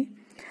ಬಿ.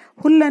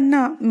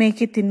 ಹುಲ್ಲನ್ನು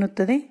ಮೇಕೆ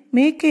ತಿನ್ನುತ್ತದೆ,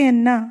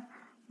 ಮೇಕೆಯನ್ನು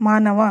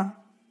ಮಾನವ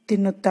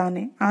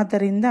ತಿನ್ನುತ್ತಾನೆ.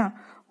 ಆದ್ದರಿಂದ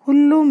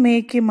ಹುಲ್ಲು,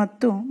 ಮೇಕೆ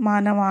ಮತ್ತು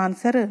ಮಾನವ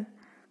ಆನ್ಸರ್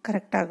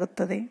ಕರೆಕ್ಟ್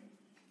ಆಗುತ್ತದೆ.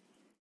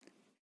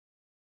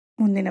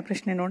 ಮುಂದಿನ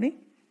ಪ್ರಶ್ನೆ ನೋಡಿ.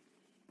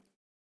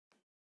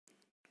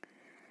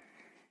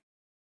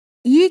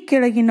 ಈ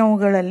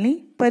ಕೆಳಗಿನವುಗಳಲ್ಲಿ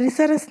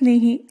ಪರಿಸರ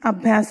ಸ್ನೇಹಿ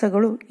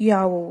ಅಭ್ಯಾಸಗಳು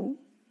ಯಾವುವು?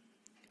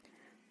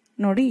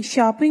 ನೋಡಿ,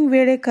 ಶಾಪಿಂಗ್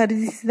ವೇಳೆ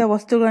ಖರೀದಿಸಿದ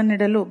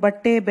ವಸ್ತುಗಳನ್ನಿಡಲು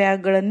ಬಟ್ಟೆ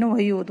ಬ್ಯಾಗ್ಗಳನ್ನು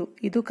ಒಯ್ಯುವುದು,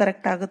 ಇದು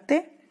ಕರೆಕ್ಟ್ ಆಗುತ್ತೆ.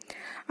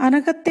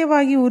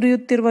 ಅನಗತ್ಯವಾಗಿ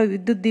ಉರಿಯುತ್ತಿರುವ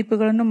ವಿದ್ಯುತ್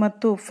ದೀಪಗಳನ್ನು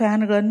ಮತ್ತು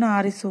ಫ್ಯಾನ್ಗಳನ್ನು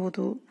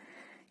ಆರಿಸುವುದು,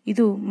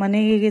 ಇದು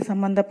ಮನೆಗೆ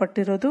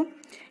ಸಂಬಂಧಪಟ್ಟಿರೋದು.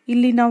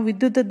 ಇಲ್ಲಿ ನಾವು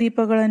ವಿದ್ಯುತ್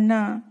ದೀಪಗಳನ್ನು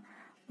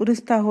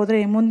ಉರಿಸ್ತಾ ಹೋದರೆ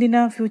ಮುಂದಿನ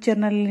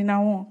ಫ್ಯೂಚರ್ನಲ್ಲಿ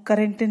ನಾವು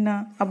ಕರೆಂಟಿನ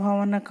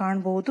ಅಭಾವವನ್ನು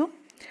ಕಾಣಬಹುದು.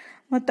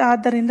 ಮತ್ತು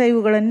ಆದ್ದರಿಂದ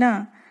ಇವುಗಳನ್ನು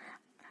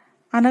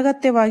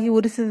ಅನಗತ್ಯವಾಗಿ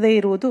ಉರಿಸದೇ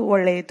ಇರುವುದು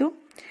ಒಳ್ಳೆಯದು.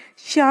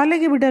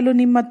 ಶಾಲೆಗೆ ಬಿಡಲು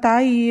ನಿಮ್ಮ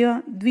ತಾಯಿಯ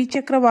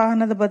ದ್ವಿಚಕ್ರ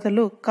ವಾಹನದ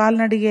ಬದಲು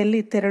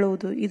ಕಾಲ್ನಡಿಗೆಯಲ್ಲಿ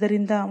ತೆರಳುವುದು,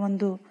 ಇದರಿಂದ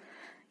ಒಂದು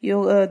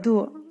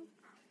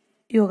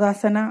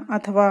ಯೋಗಾಸನ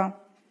ಅಥವಾ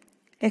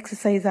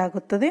ಎಕ್ಸಸೈಸ್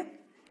ಆಗುತ್ತದೆ.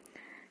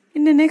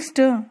 ಇನ್ನು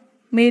ನೆಕ್ಸ್ಟ್,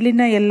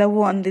 ಮೇಲಿನ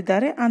ಎಲ್ಲವೂ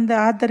ಅಂದಿದ್ದಾರೆ.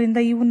 ಆದ್ದರಿಂದ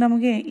ಇವು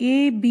ನಮಗೆ ಎ,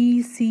 ಬಿ,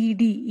 ಸಿ,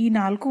 ಡಿ ಈ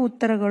 4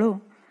 ಉತ್ತರಗಳು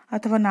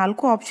ಅಥವಾ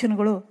 4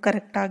 ಆಪ್ಷನ್ಗಳು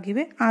ಕರೆಕ್ಟ್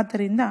ಆಗಿವೆ.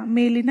 ಆದ್ದರಿಂದ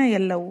ಮೇಲಿನ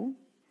ಎಲ್ಲವೂ.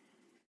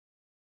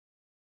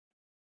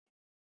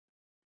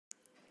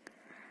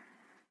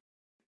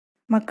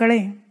 ಮಕ್ಕಳೇ,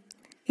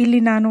 ಇಲ್ಲಿ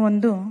ನಾನು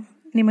ಒಂದು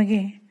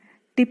ನಿಮಗೆ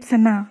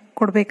ಟಿಪ್ಸನ್ನು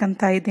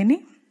ಕೊಡಬೇಕಂತ ಇದ್ದೀನಿ,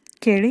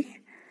 ಕೇಳಿ.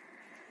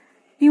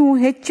 ನೀವು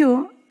ಹೆಚ್ಚು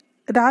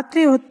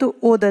ರಾತ್ರಿ ಹೊತ್ತು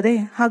ಓದದೆ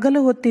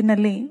ಹಗಲು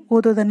ಹೊತ್ತಿನಲ್ಲಿ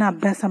ಓದೋದನ್ನು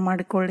ಅಭ್ಯಾಸ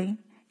ಮಾಡಿಕೊಳ್ಳಿ.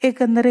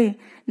 ಏಕೆಂದರೆ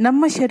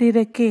ನಮ್ಮ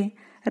ಶರೀರಕ್ಕೆ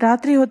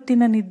ರಾತ್ರಿ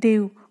ಹೊತ್ತಿನ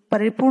ನಿದ್ದೆಯು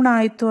ಪರಿಪೂರ್ಣ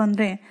ಆಯಿತು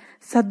ಅಂದರೆ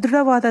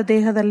ಸದೃಢವಾದ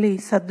ದೇಹದಲ್ಲಿ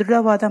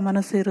ಸದೃಢವಾದ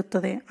ಮನಸ್ಸು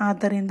ಇರುತ್ತದೆ.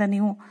 ಆದ್ದರಿಂದ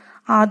ನೀವು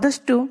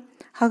ಆದಷ್ಟು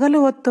ಹಗಲು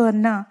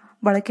ಹೊತ್ತನ್ನು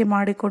ಬಳಕೆ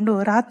ಮಾಡಿಕೊಂಡು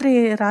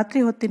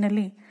ರಾತ್ರಿ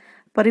ಹೊತ್ತಿನಲ್ಲಿ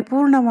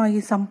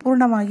ಪರಿಪೂರ್ಣವಾಗಿ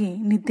ಸಂಪೂರ್ಣವಾಗಿ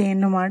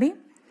ನಿದ್ದೆಯನ್ನು ಮಾಡಿ.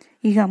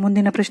 ಈಗ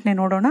ಮುಂದಿನ ಪ್ರಶ್ನೆ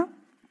ನೋಡೋಣ.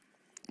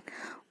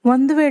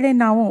 ಒಂದು ವೇಳೆ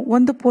ನಾವು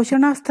ಒಂದು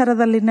ಪೋಷಣಾ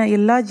ಸ್ತರದಲ್ಲಿನ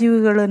ಎಲ್ಲ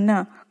ಜೀವಿಗಳನ್ನು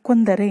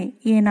ಕೊಂದರೆ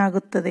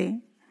ಏನಾಗುತ್ತದೆ?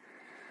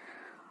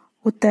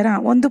 ಉತ್ತರ,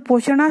 ಒಂದು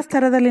ಪೋಷಣಾ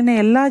ಸ್ತರದಲ್ಲಿನ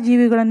ಎಲ್ಲ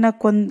ಜೀವಿಗಳನ್ನು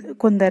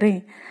ಕೊಂದರೆ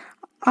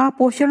ಆ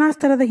ಪೋಷಣಾ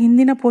ಸ್ತರದ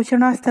ಹಿಂದಿನ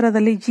ಪೋಷಣಾ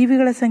ಸ್ತರದಲ್ಲಿ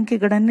ಜೀವಿಗಳ ಸಂಖ್ಯೆ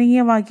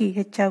ಗಣನೀಯವಾಗಿ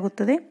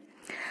ಹೆಚ್ಚಾಗುತ್ತದೆ.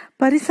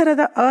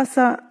 ಪರಿಸರದ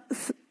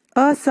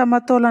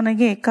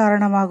ಅಸಮತೋಲನೆಗೆ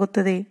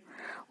ಕಾರಣವಾಗುತ್ತದೆ.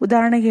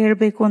 ಉದಾಹರಣೆಗೆ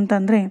ಹೇಳಬೇಕು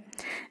ಅಂತಂದರೆ,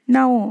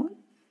 ನಾವು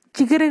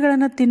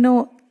ಚಿಗರೆಗಳನ್ನು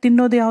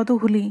ತಿನ್ನೋದು ಯಾವುದು?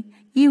 ಹುಲಿ.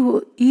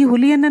 ಈ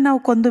ಹುಲಿಯನ್ನು ನಾವು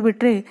ಕೊಂದು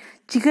ಬಿಟ್ಟರೆ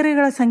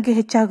ಚಿಗರೆಗಳ ಸಂಖ್ಯೆ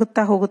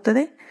ಹೆಚ್ಚಾಗುತ್ತಾ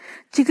ಹೋಗುತ್ತದೆ.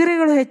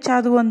 ಚಿಗರೆಗಳು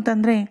ಹೆಚ್ಚಾದವು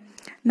ಅಂತಂದರೆ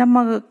ನಮ್ಮ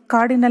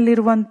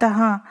ಕಾಡಿನಲ್ಲಿರುವಂತಹ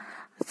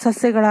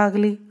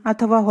ಸಸ್ಯಗಳಾಗಲಿ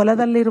ಅಥವಾ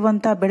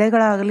ಹೊಲದಲ್ಲಿರುವಂಥ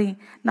ಬೆಳೆಗಳಾಗಲಿ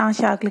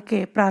ನಾಶ ಆಗಲಿಕ್ಕೆ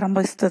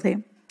ಪ್ರಾರಂಭಿಸುತ್ತದೆ.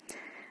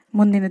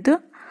 ಮುಂದಿನದು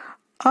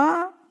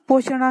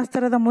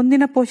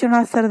ಮುಂದಿನ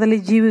ಪೋಷಣಾಸ್ತರದಲ್ಲಿ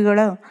ಜೀವಿಗಳ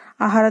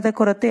ಆಹಾರದ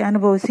ಕೊರತೆ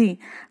ಅನುಭವಿಸಿ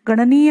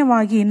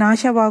ಗಣನೀಯವಾಗಿ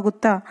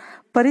ನಾಶವಾಗುತ್ತಾ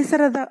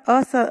ಪರಿಸರದ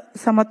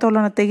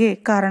ಸಮತೋಲನತೆಗೆ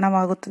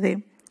ಕಾರಣವಾಗುತ್ತದೆ.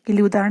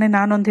 ಇಲ್ಲಿ ಉದಾಹರಣೆ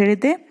ನಾನೊಂದು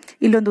ಹೇಳಿದ್ದೆ,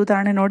 ಇಲ್ಲೊಂದು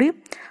ಉದಾಹರಣೆ ನೋಡಿ.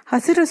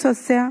 ಹಸಿರು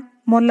ಸಸ್ಯ,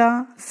 ಮೊಲ,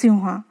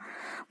 ಸಿಂಹ.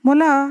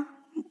 ಮೊಲ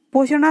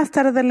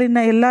ಪೋಷಣಾಸ್ತರದಲ್ಲಿನ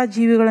ಎಲ್ಲ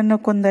ಜೀವಿಗಳನ್ನು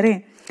ಕೊಂದರೆ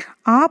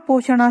ಆ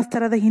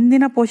ಪೋಷಣಾಸ್ತರದ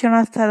ಹಿಂದಿನ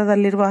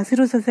ಪೋಷಣಾಸ್ತರದಲ್ಲಿರುವ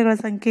ಹಸಿರು ಸಸ್ಯಗಳ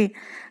ಸಂಖ್ಯೆ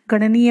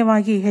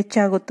ಗಣನೀಯವಾಗಿ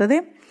ಹೆಚ್ಚಾಗುತ್ತದೆ.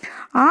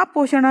 ಆ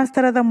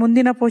ಪೋಷಣಾಸ್ತರದ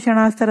ಮುಂದಿನ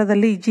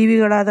ಪೋಷಣಾಸ್ತರದಲ್ಲಿ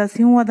ಜೀವಿಗಳಾದ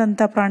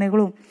ಸಿಂಹದಂಥ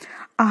ಪ್ರಾಣಿಗಳು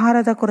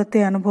ಆಹಾರದ ಕೊರತೆ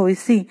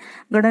ಅನುಭವಿಸಿ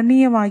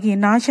ಗಣನೀಯವಾಗಿ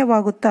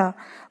ನಾಶವಾಗುತ್ತಾ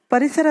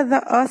ಪರಿಸರದ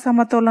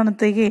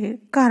ಅಸಮತೋಲನತೆಗೆ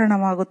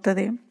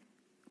ಕಾರಣವಾಗುತ್ತದೆ.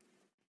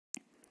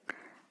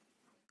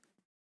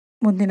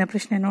 ಮುಂದಿನ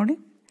ಪ್ರಶ್ನೆ ನೋಡಿ.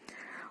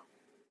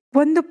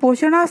 ಒಂದು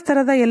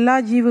ಪೋಷಣಾಸ್ತರದ ಎಲ್ಲ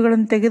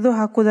ಜೀವಿಗಳನ್ನು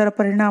ತೆಗೆದುಹಾಕುವುದರ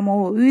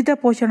ಪರಿಣಾಮವು ವಿವಿಧ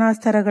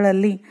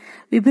ಪೋಷಣಾಸ್ತರಗಳಲ್ಲಿ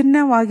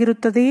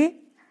ವಿಭಿನ್ನವಾಗಿರುತ್ತದೆಯೇ?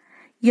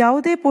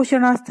 ಯಾವುದೇ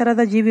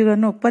ಪೋಷಣಾಸ್ತರದ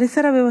ಜೀವಿಗಳನ್ನು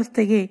ಪರಿಸರ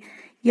ವ್ಯವಸ್ಥೆಗೆ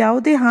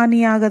ಯಾವುದೇ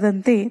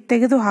ಹಾನಿಯಾಗದಂತೆ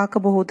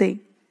ತೆಗೆದುಹಾಕಬಹುದೇ?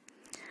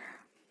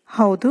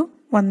 ಹೌದು.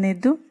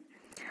 ಒಂದನೇದ್ದು,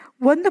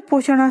 ಒಂದು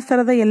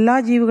ಪೋಷಣಾಸ್ತರದ ಎಲ್ಲ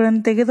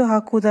ಜೀವಿಗಳನ್ನು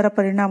ತೆಗೆದುಹಾಕುವುದರ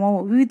ಪರಿಣಾಮವು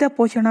ವಿವಿಧ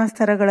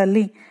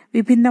ಪೋಷಣಾಸ್ತರಗಳಲ್ಲಿ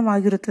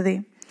ವಿಭಿನ್ನವಾಗಿರುತ್ತದೆ.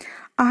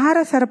 ಆಹಾರ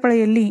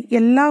ಸರಪಳಿಯಲ್ಲಿ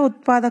ಎಲ್ಲ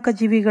ಉತ್ಪಾದಕ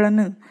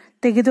ಜೀವಿಗಳನ್ನು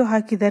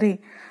ತೆಗೆದುಹಾಕಿದರೆ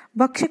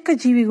ಭಕ್ಷಕ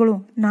ಜೀವಿಗಳು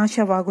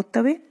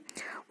ನಾಶವಾಗುತ್ತವೆ.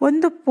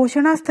 ಒಂದು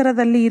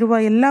ಪೋಷಣಾಸ್ತರದಲ್ಲಿ ಇರುವ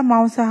ಎಲ್ಲ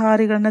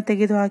ಮಾಂಸಾಹಾರಿಗಳನ್ನು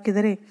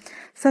ತೆಗೆದುಹಾಕಿದರೆ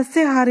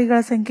ಸಸ್ಯಾಹಾರಿಗಳ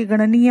ಸಂಖ್ಯೆ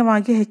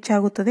ಗಣನೀಯವಾಗಿ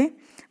ಹೆಚ್ಚಾಗುತ್ತದೆ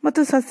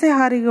ಮತ್ತು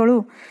ಸಸ್ಯಾಹಾರಿಗಳು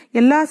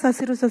ಎಲ್ಲ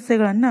ಹಸಿರು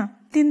ಸಸ್ಯಗಳನ್ನು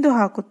ತಿಂದು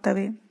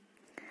ಹಾಕುತ್ತವೆ.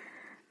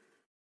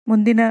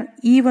 ಮುಂದಿನ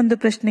ಈ ಒಂದು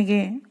ಪ್ರಶ್ನೆಗೆ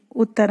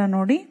ಉತ್ತರ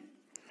ನೋಡಿ.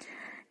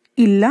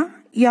 ಇಲ್ಲ,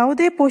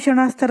 ಯಾವುದೇ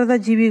ಪೋಷಣಾಸ್ತರದ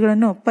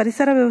ಜೀವಿಗಳನ್ನು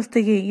ಪರಿಸರ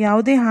ವ್ಯವಸ್ಥೆಗೆ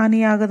ಯಾವುದೇ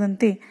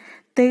ಹಾನಿಯಾಗದಂತೆ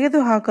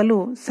ತೆಗೆದುಹಾಕಲು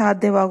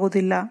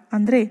ಸಾಧ್ಯವಾಗುವುದಿಲ್ಲ.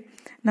 ಅಂದರೆ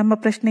ನಮ್ಮ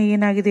ಪ್ರಶ್ನೆ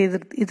ಏನಾಗಿದೆ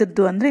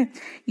ಇದರದ್ದು ಅಂದರೆ,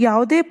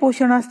 ಯಾವುದೇ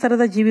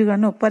ಪೋಷಣಾಸ್ತರದ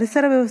ಜೀವಿಗಳನ್ನು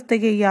ಪರಿಸರ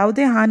ವ್ಯವಸ್ಥೆಗೆ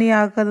ಯಾವುದೇ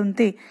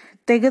ಹಾನಿಯಾಗದಂತೆ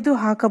ತೆಗೆದು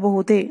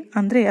ಹಾಕಬಹುದೇ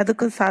ಅಂದರೆ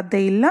ಅದಕ್ಕೆ ಸಾಧ್ಯ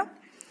ಇಲ್ಲ.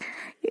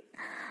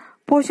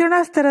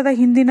 ಪೋಷಣಾಸ್ತರದ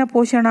ಹಿಂದಿನ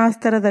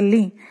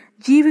ಪೋಷಣಾಸ್ತರದಲ್ಲಿ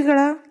ಜೀವಿಗಳ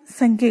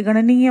ಸಂಖ್ಯೆ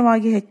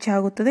ಗಣನೀಯವಾಗಿ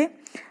ಹೆಚ್ಚಾಗುತ್ತದೆ.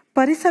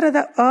 ಪರಿಸರದ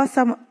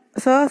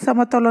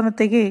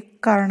ಅಸಮತೋಲನತೆಗೆ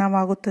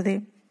ಕಾರಣವಾಗುತ್ತದೆ.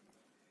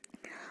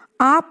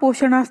 ಆ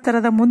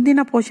ಪೋಷಣಾಸ್ತರದ ಮುಂದಿನ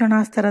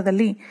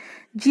ಪೋಷಣಾಸ್ತರದಲ್ಲಿ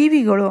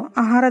ಜೀವಿಗಳು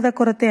ಆಹಾರದ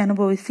ಕೊರತೆ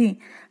ಅನುಭವಿಸಿ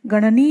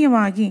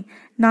ಗಣನೀಯವಾಗಿ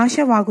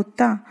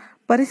ನಾಶವಾಗುತ್ತಾ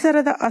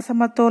ಪರಿಸರದ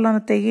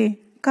ಅಸಮತೋಲನತೆಗೆ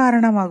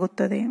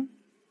ಕಾರಣವಾಗುತ್ತದೆ.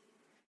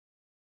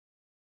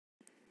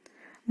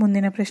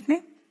 ಮುಂದಿನ ಪ್ರಶ್ನೆ,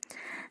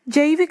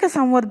 ಜೈವಿಕ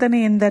ಸಂವರ್ಧನೆ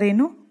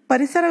ಎಂದರೇನು?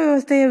 ಪರಿಸರ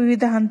ವ್ಯವಸ್ಥೆಯ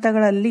ವಿವಿಧ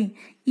ಹಂತಗಳಲ್ಲಿ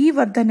ಈ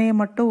ವರ್ಧನೆಯ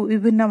ಮಟ್ಟವು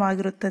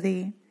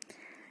ವಿಭಿನ್ನವಾಗಿರುತ್ತದೆಯೇ?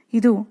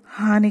 ಇದು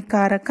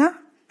ಹಾನಿಕಾರಕ,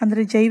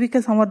 ಅಂದರೆ ಜೈವಿಕ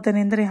ಸಂವರ್ಧನೆ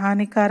ಎಂದರೆ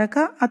ಹಾನಿಕಾರಕ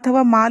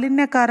ಅಥವಾ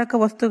ಮಾಲಿನ್ಯಕಾರಕ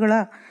ವಸ್ತುಗಳ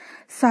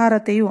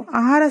ಸಾರತೆಯು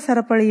ಆಹಾರ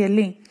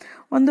ಸರಪಳಿಯಲ್ಲಿ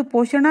ಒಂದು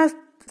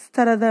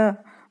ಪೋಷಣಾಸ್ತರದಿಂದ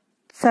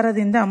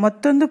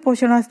ಮತ್ತೊಂದು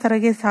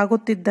ಪೋಷಣಾಸ್ತರಕ್ಕೆ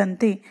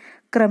ಸಾಗುತ್ತಿದ್ದಂತೆ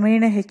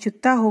ಕ್ರಮೇಣ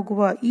ಹೆಚ್ಚುತ್ತಾ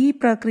ಹೋಗುವ ಈ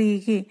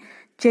ಪ್ರಕ್ರಿಯೆಗೆ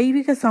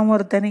ಜೈವಿಕ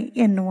ಸಂವರ್ಧನೆ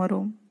ಎನ್ನುವರು.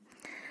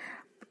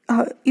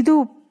 ಇದು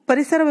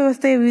ಪರಿಸರ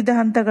ವ್ಯವಸ್ಥೆಯ ವಿವಿಧ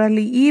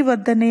ಹಂತಗಳಲ್ಲಿ ಈ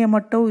ವರ್ಧನೆಯ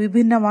ಮಟ್ಟವು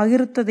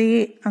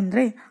ವಿಭಿನ್ನವಾಗಿರುತ್ತದೆಯೇ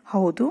ಅಂದರೆ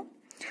ಹೌದು.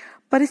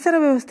 ಪರಿಸರ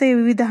ವ್ಯವಸ್ಥೆಯ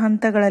ವಿವಿಧ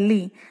ಹಂತಗಳಲ್ಲಿ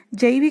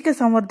ಜೈವಿಕ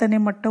ಸಂವರ್ಧನೆ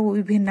ಮಟ್ಟವು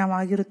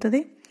ವಿಭಿನ್ನವಾಗಿರುತ್ತದೆ.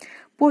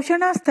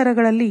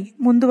 ಪೋಷಣಾಸ್ತರಗಳಲ್ಲಿ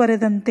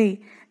ಮುಂದುವರೆದಂತೆ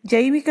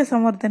ಜೈವಿಕ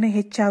ಸಂವರ್ಧನೆ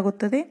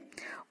ಹೆಚ್ಚಾಗುತ್ತದೆ.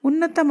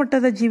 ಉನ್ನತ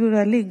ಮಟ್ಟದ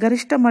ಜೀವಿಗಳಲ್ಲಿ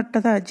ಗರಿಷ್ಠ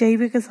ಮಟ್ಟದ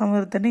ಜೈವಿಕ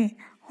ಸಂವರ್ಧನೆ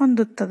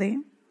ಹೊಂದುತ್ತದೆ.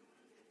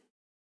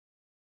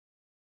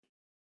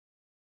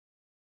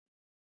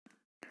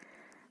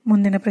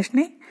 ಮುಂದಿನ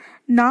ಪ್ರಶ್ನೆ,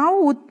 ನಾವು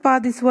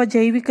ಉತ್ಪಾದಿಸುವ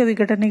ಜೈವಿಕ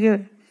ವಿಘಟನೆಗೆ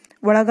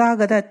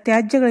ಒಳಗಾಗದ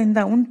ತ್ಯಾಜ್ಯಗಳಿಂದ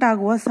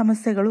ಉಂಟಾಗುವ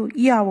ಸಮಸ್ಯೆಗಳು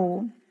ಯಾವುವು?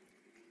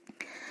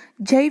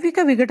 ಜೈವಿಕ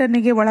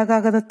ವಿಘಟನೆಗೆ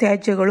ಒಳಗಾಗದ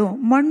ತ್ಯಾಜ್ಯಗಳು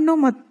ಮಣ್ಣು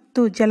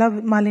ಮತ್ತು ಜಲ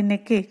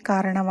ಮಾಲಿನ್ಯಕ್ಕೆ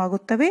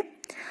ಕಾರಣವಾಗುತ್ತವೆ.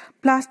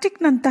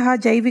 ಪ್ಲಾಸ್ಟಿಕ್ನಂತಹ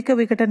ಜೈವಿಕ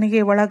ವಿಘಟನೆಗೆ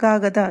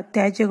ಒಳಗಾಗದ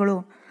ತ್ಯಾಜ್ಯಗಳು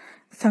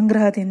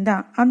ಸಂಗ್ರಹದಿಂದ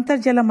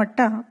ಅಂತರ್ಜಲ ಮಟ್ಟ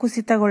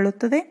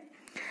ಕುಸಿತಗೊಳ್ಳುತ್ತದೆ.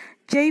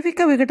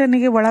 ಜೈವಿಕ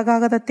ವಿಘಟನೆಗೆ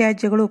ಒಳಗಾಗದ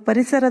ತ್ಯಾಜ್ಯಗಳು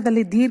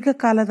ಪರಿಸರದಲ್ಲಿ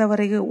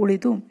ದೀರ್ಘಕಾಲದವರೆಗೆ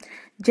ಉಳಿದು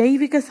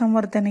ಜೈವಿಕ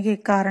ಸಂವರ್ಧನೆಗೆ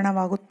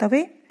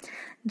ಕಾರಣವಾಗುತ್ತವೆ.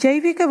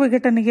 ಜೈವಿಕ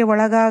ವಿಘಟನೆಗೆ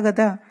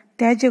ಒಳಗಾಗದ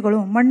ತ್ಯಾಜ್ಯಗಳು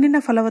ಮಣ್ಣಿನ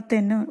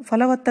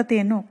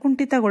ಫಲವತ್ತತೆಯನ್ನು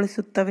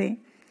ಕುಂಠಿತಗೊಳಿಸುತ್ತವೆ.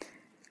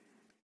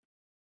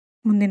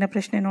 ಮುಂದಿನ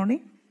ಪ್ರಶ್ನೆ ನೋಡಿ.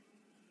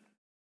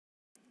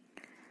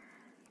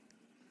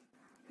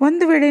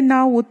 ಒಂದು ವೇಳೆ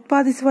ನಾವು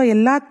ಉತ್ಪಾದಿಸುವ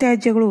ಎಲ್ಲ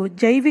ತ್ಯಾಜ್ಯಗಳು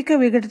ಜೈವಿಕ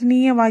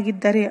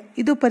ವಿಘಟನೀಯವಾಗಿದ್ದರೆ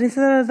ಇದು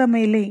ಪರಿಸರದ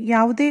ಮೇಲೆ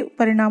ಯಾವುದೇ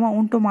ಪರಿಣಾಮ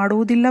ಉಂಟು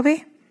ಮಾಡುವುದಿಲ್ಲವೇ?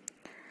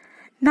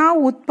 ನಾವು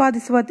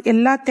ಉತ್ಪಾದಿಸುವ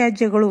ಎಲ್ಲ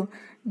ತ್ಯಾಜ್ಯಗಳು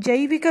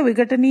ಜೈವಿಕ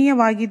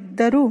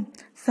ವಿಘಟನೀಯವಾಗಿದ್ದರೂ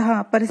ಸಹ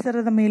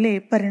ಪರಿಸರದ ಮೇಲೆ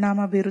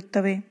ಪರಿಣಾಮ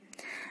ಬೀರುತ್ತವೆ.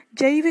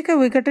 ಜೈವಿಕ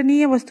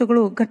ವಿಘಟನೀಯ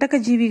ವಸ್ತುಗಳು ಘಟಕ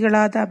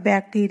ಜೀವಿಗಳಾದ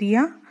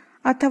ಬ್ಯಾಕ್ಟೀರಿಯಾ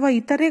ಅಥವಾ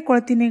ಇತರೆ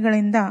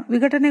ಕೊಳತಿನೆಗಳಿಂದ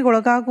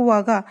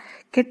ವಿಘಟನೆಗೊಳಗಾಗುವಾಗ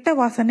ಕೆಟ್ಟ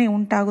ವಾಸನೆ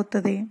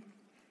ಉಂಟಾಗುತ್ತದೆ.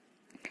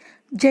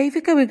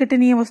 ಜೈವಿಕ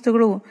ವಿಘಟನೀಯ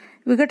ವಸ್ತುಗಳು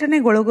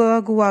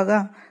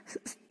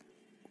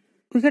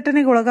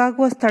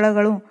ವಿಘಟನೆಗೊಳಗಾಗುವ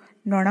ಸ್ಥಳಗಳು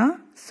ನೊಣ,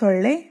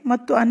 ಸೊಳ್ಳೆ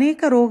ಮತ್ತು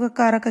ಅನೇಕ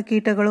ರೋಗಕಾರಕ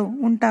ಕೀಟಗಳು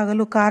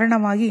ಉಂಟಾಗಲು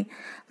ಕಾರಣವಾಗಿ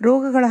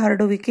ರೋಗಗಳ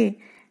ಹರಡುವಿಕೆ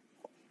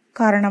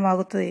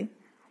ಕಾರಣವಾಗುತ್ತದೆ.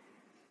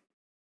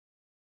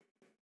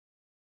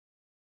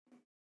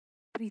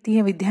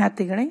 ಪ್ರೀತಿಯ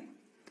ವಿದ್ಯಾರ್ಥಿಗಳೇ,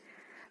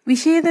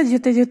 ವಿಷಯದ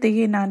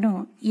ಜೊತೆಗೆ ನಾನು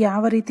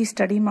ಯಾವ ರೀತಿ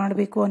ಸ್ಟಡಿ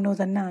ಮಾಡಬೇಕು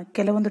ಅನ್ನೋದನ್ನು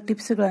ಕೆಲವೊಂದು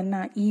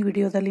ಟಿಪ್ಸ್ಗಳನ್ನು ಈ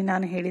ವಿಡಿಯೋದಲ್ಲಿ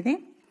ನಾನು ಹೇಳಿದೆ.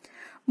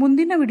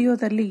 ಮುಂದಿನ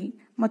ವಿಡಿಯೋದಲ್ಲಿ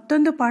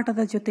ಮತ್ತೊಂದು ಪಾಠದ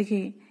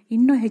ಜೊತೆಗೆ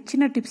ಇನ್ನೂ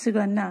ಹೆಚ್ಚಿನ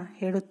ಟಿಪ್ಸ್ಗಳನ್ನು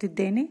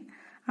ಹೇಳುತ್ತಿದ್ದೇನೆ.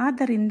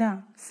 ಆದ್ದರಿಂದ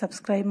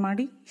ಸಬ್ಸ್ಕ್ರೈಬ್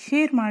ಮಾಡಿ,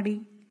 ಶೇರ್ ಮಾಡಿ,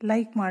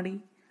 ಲೈಕ್ ಮಾಡಿ.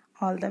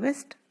 All the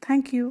best.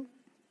 Thank you.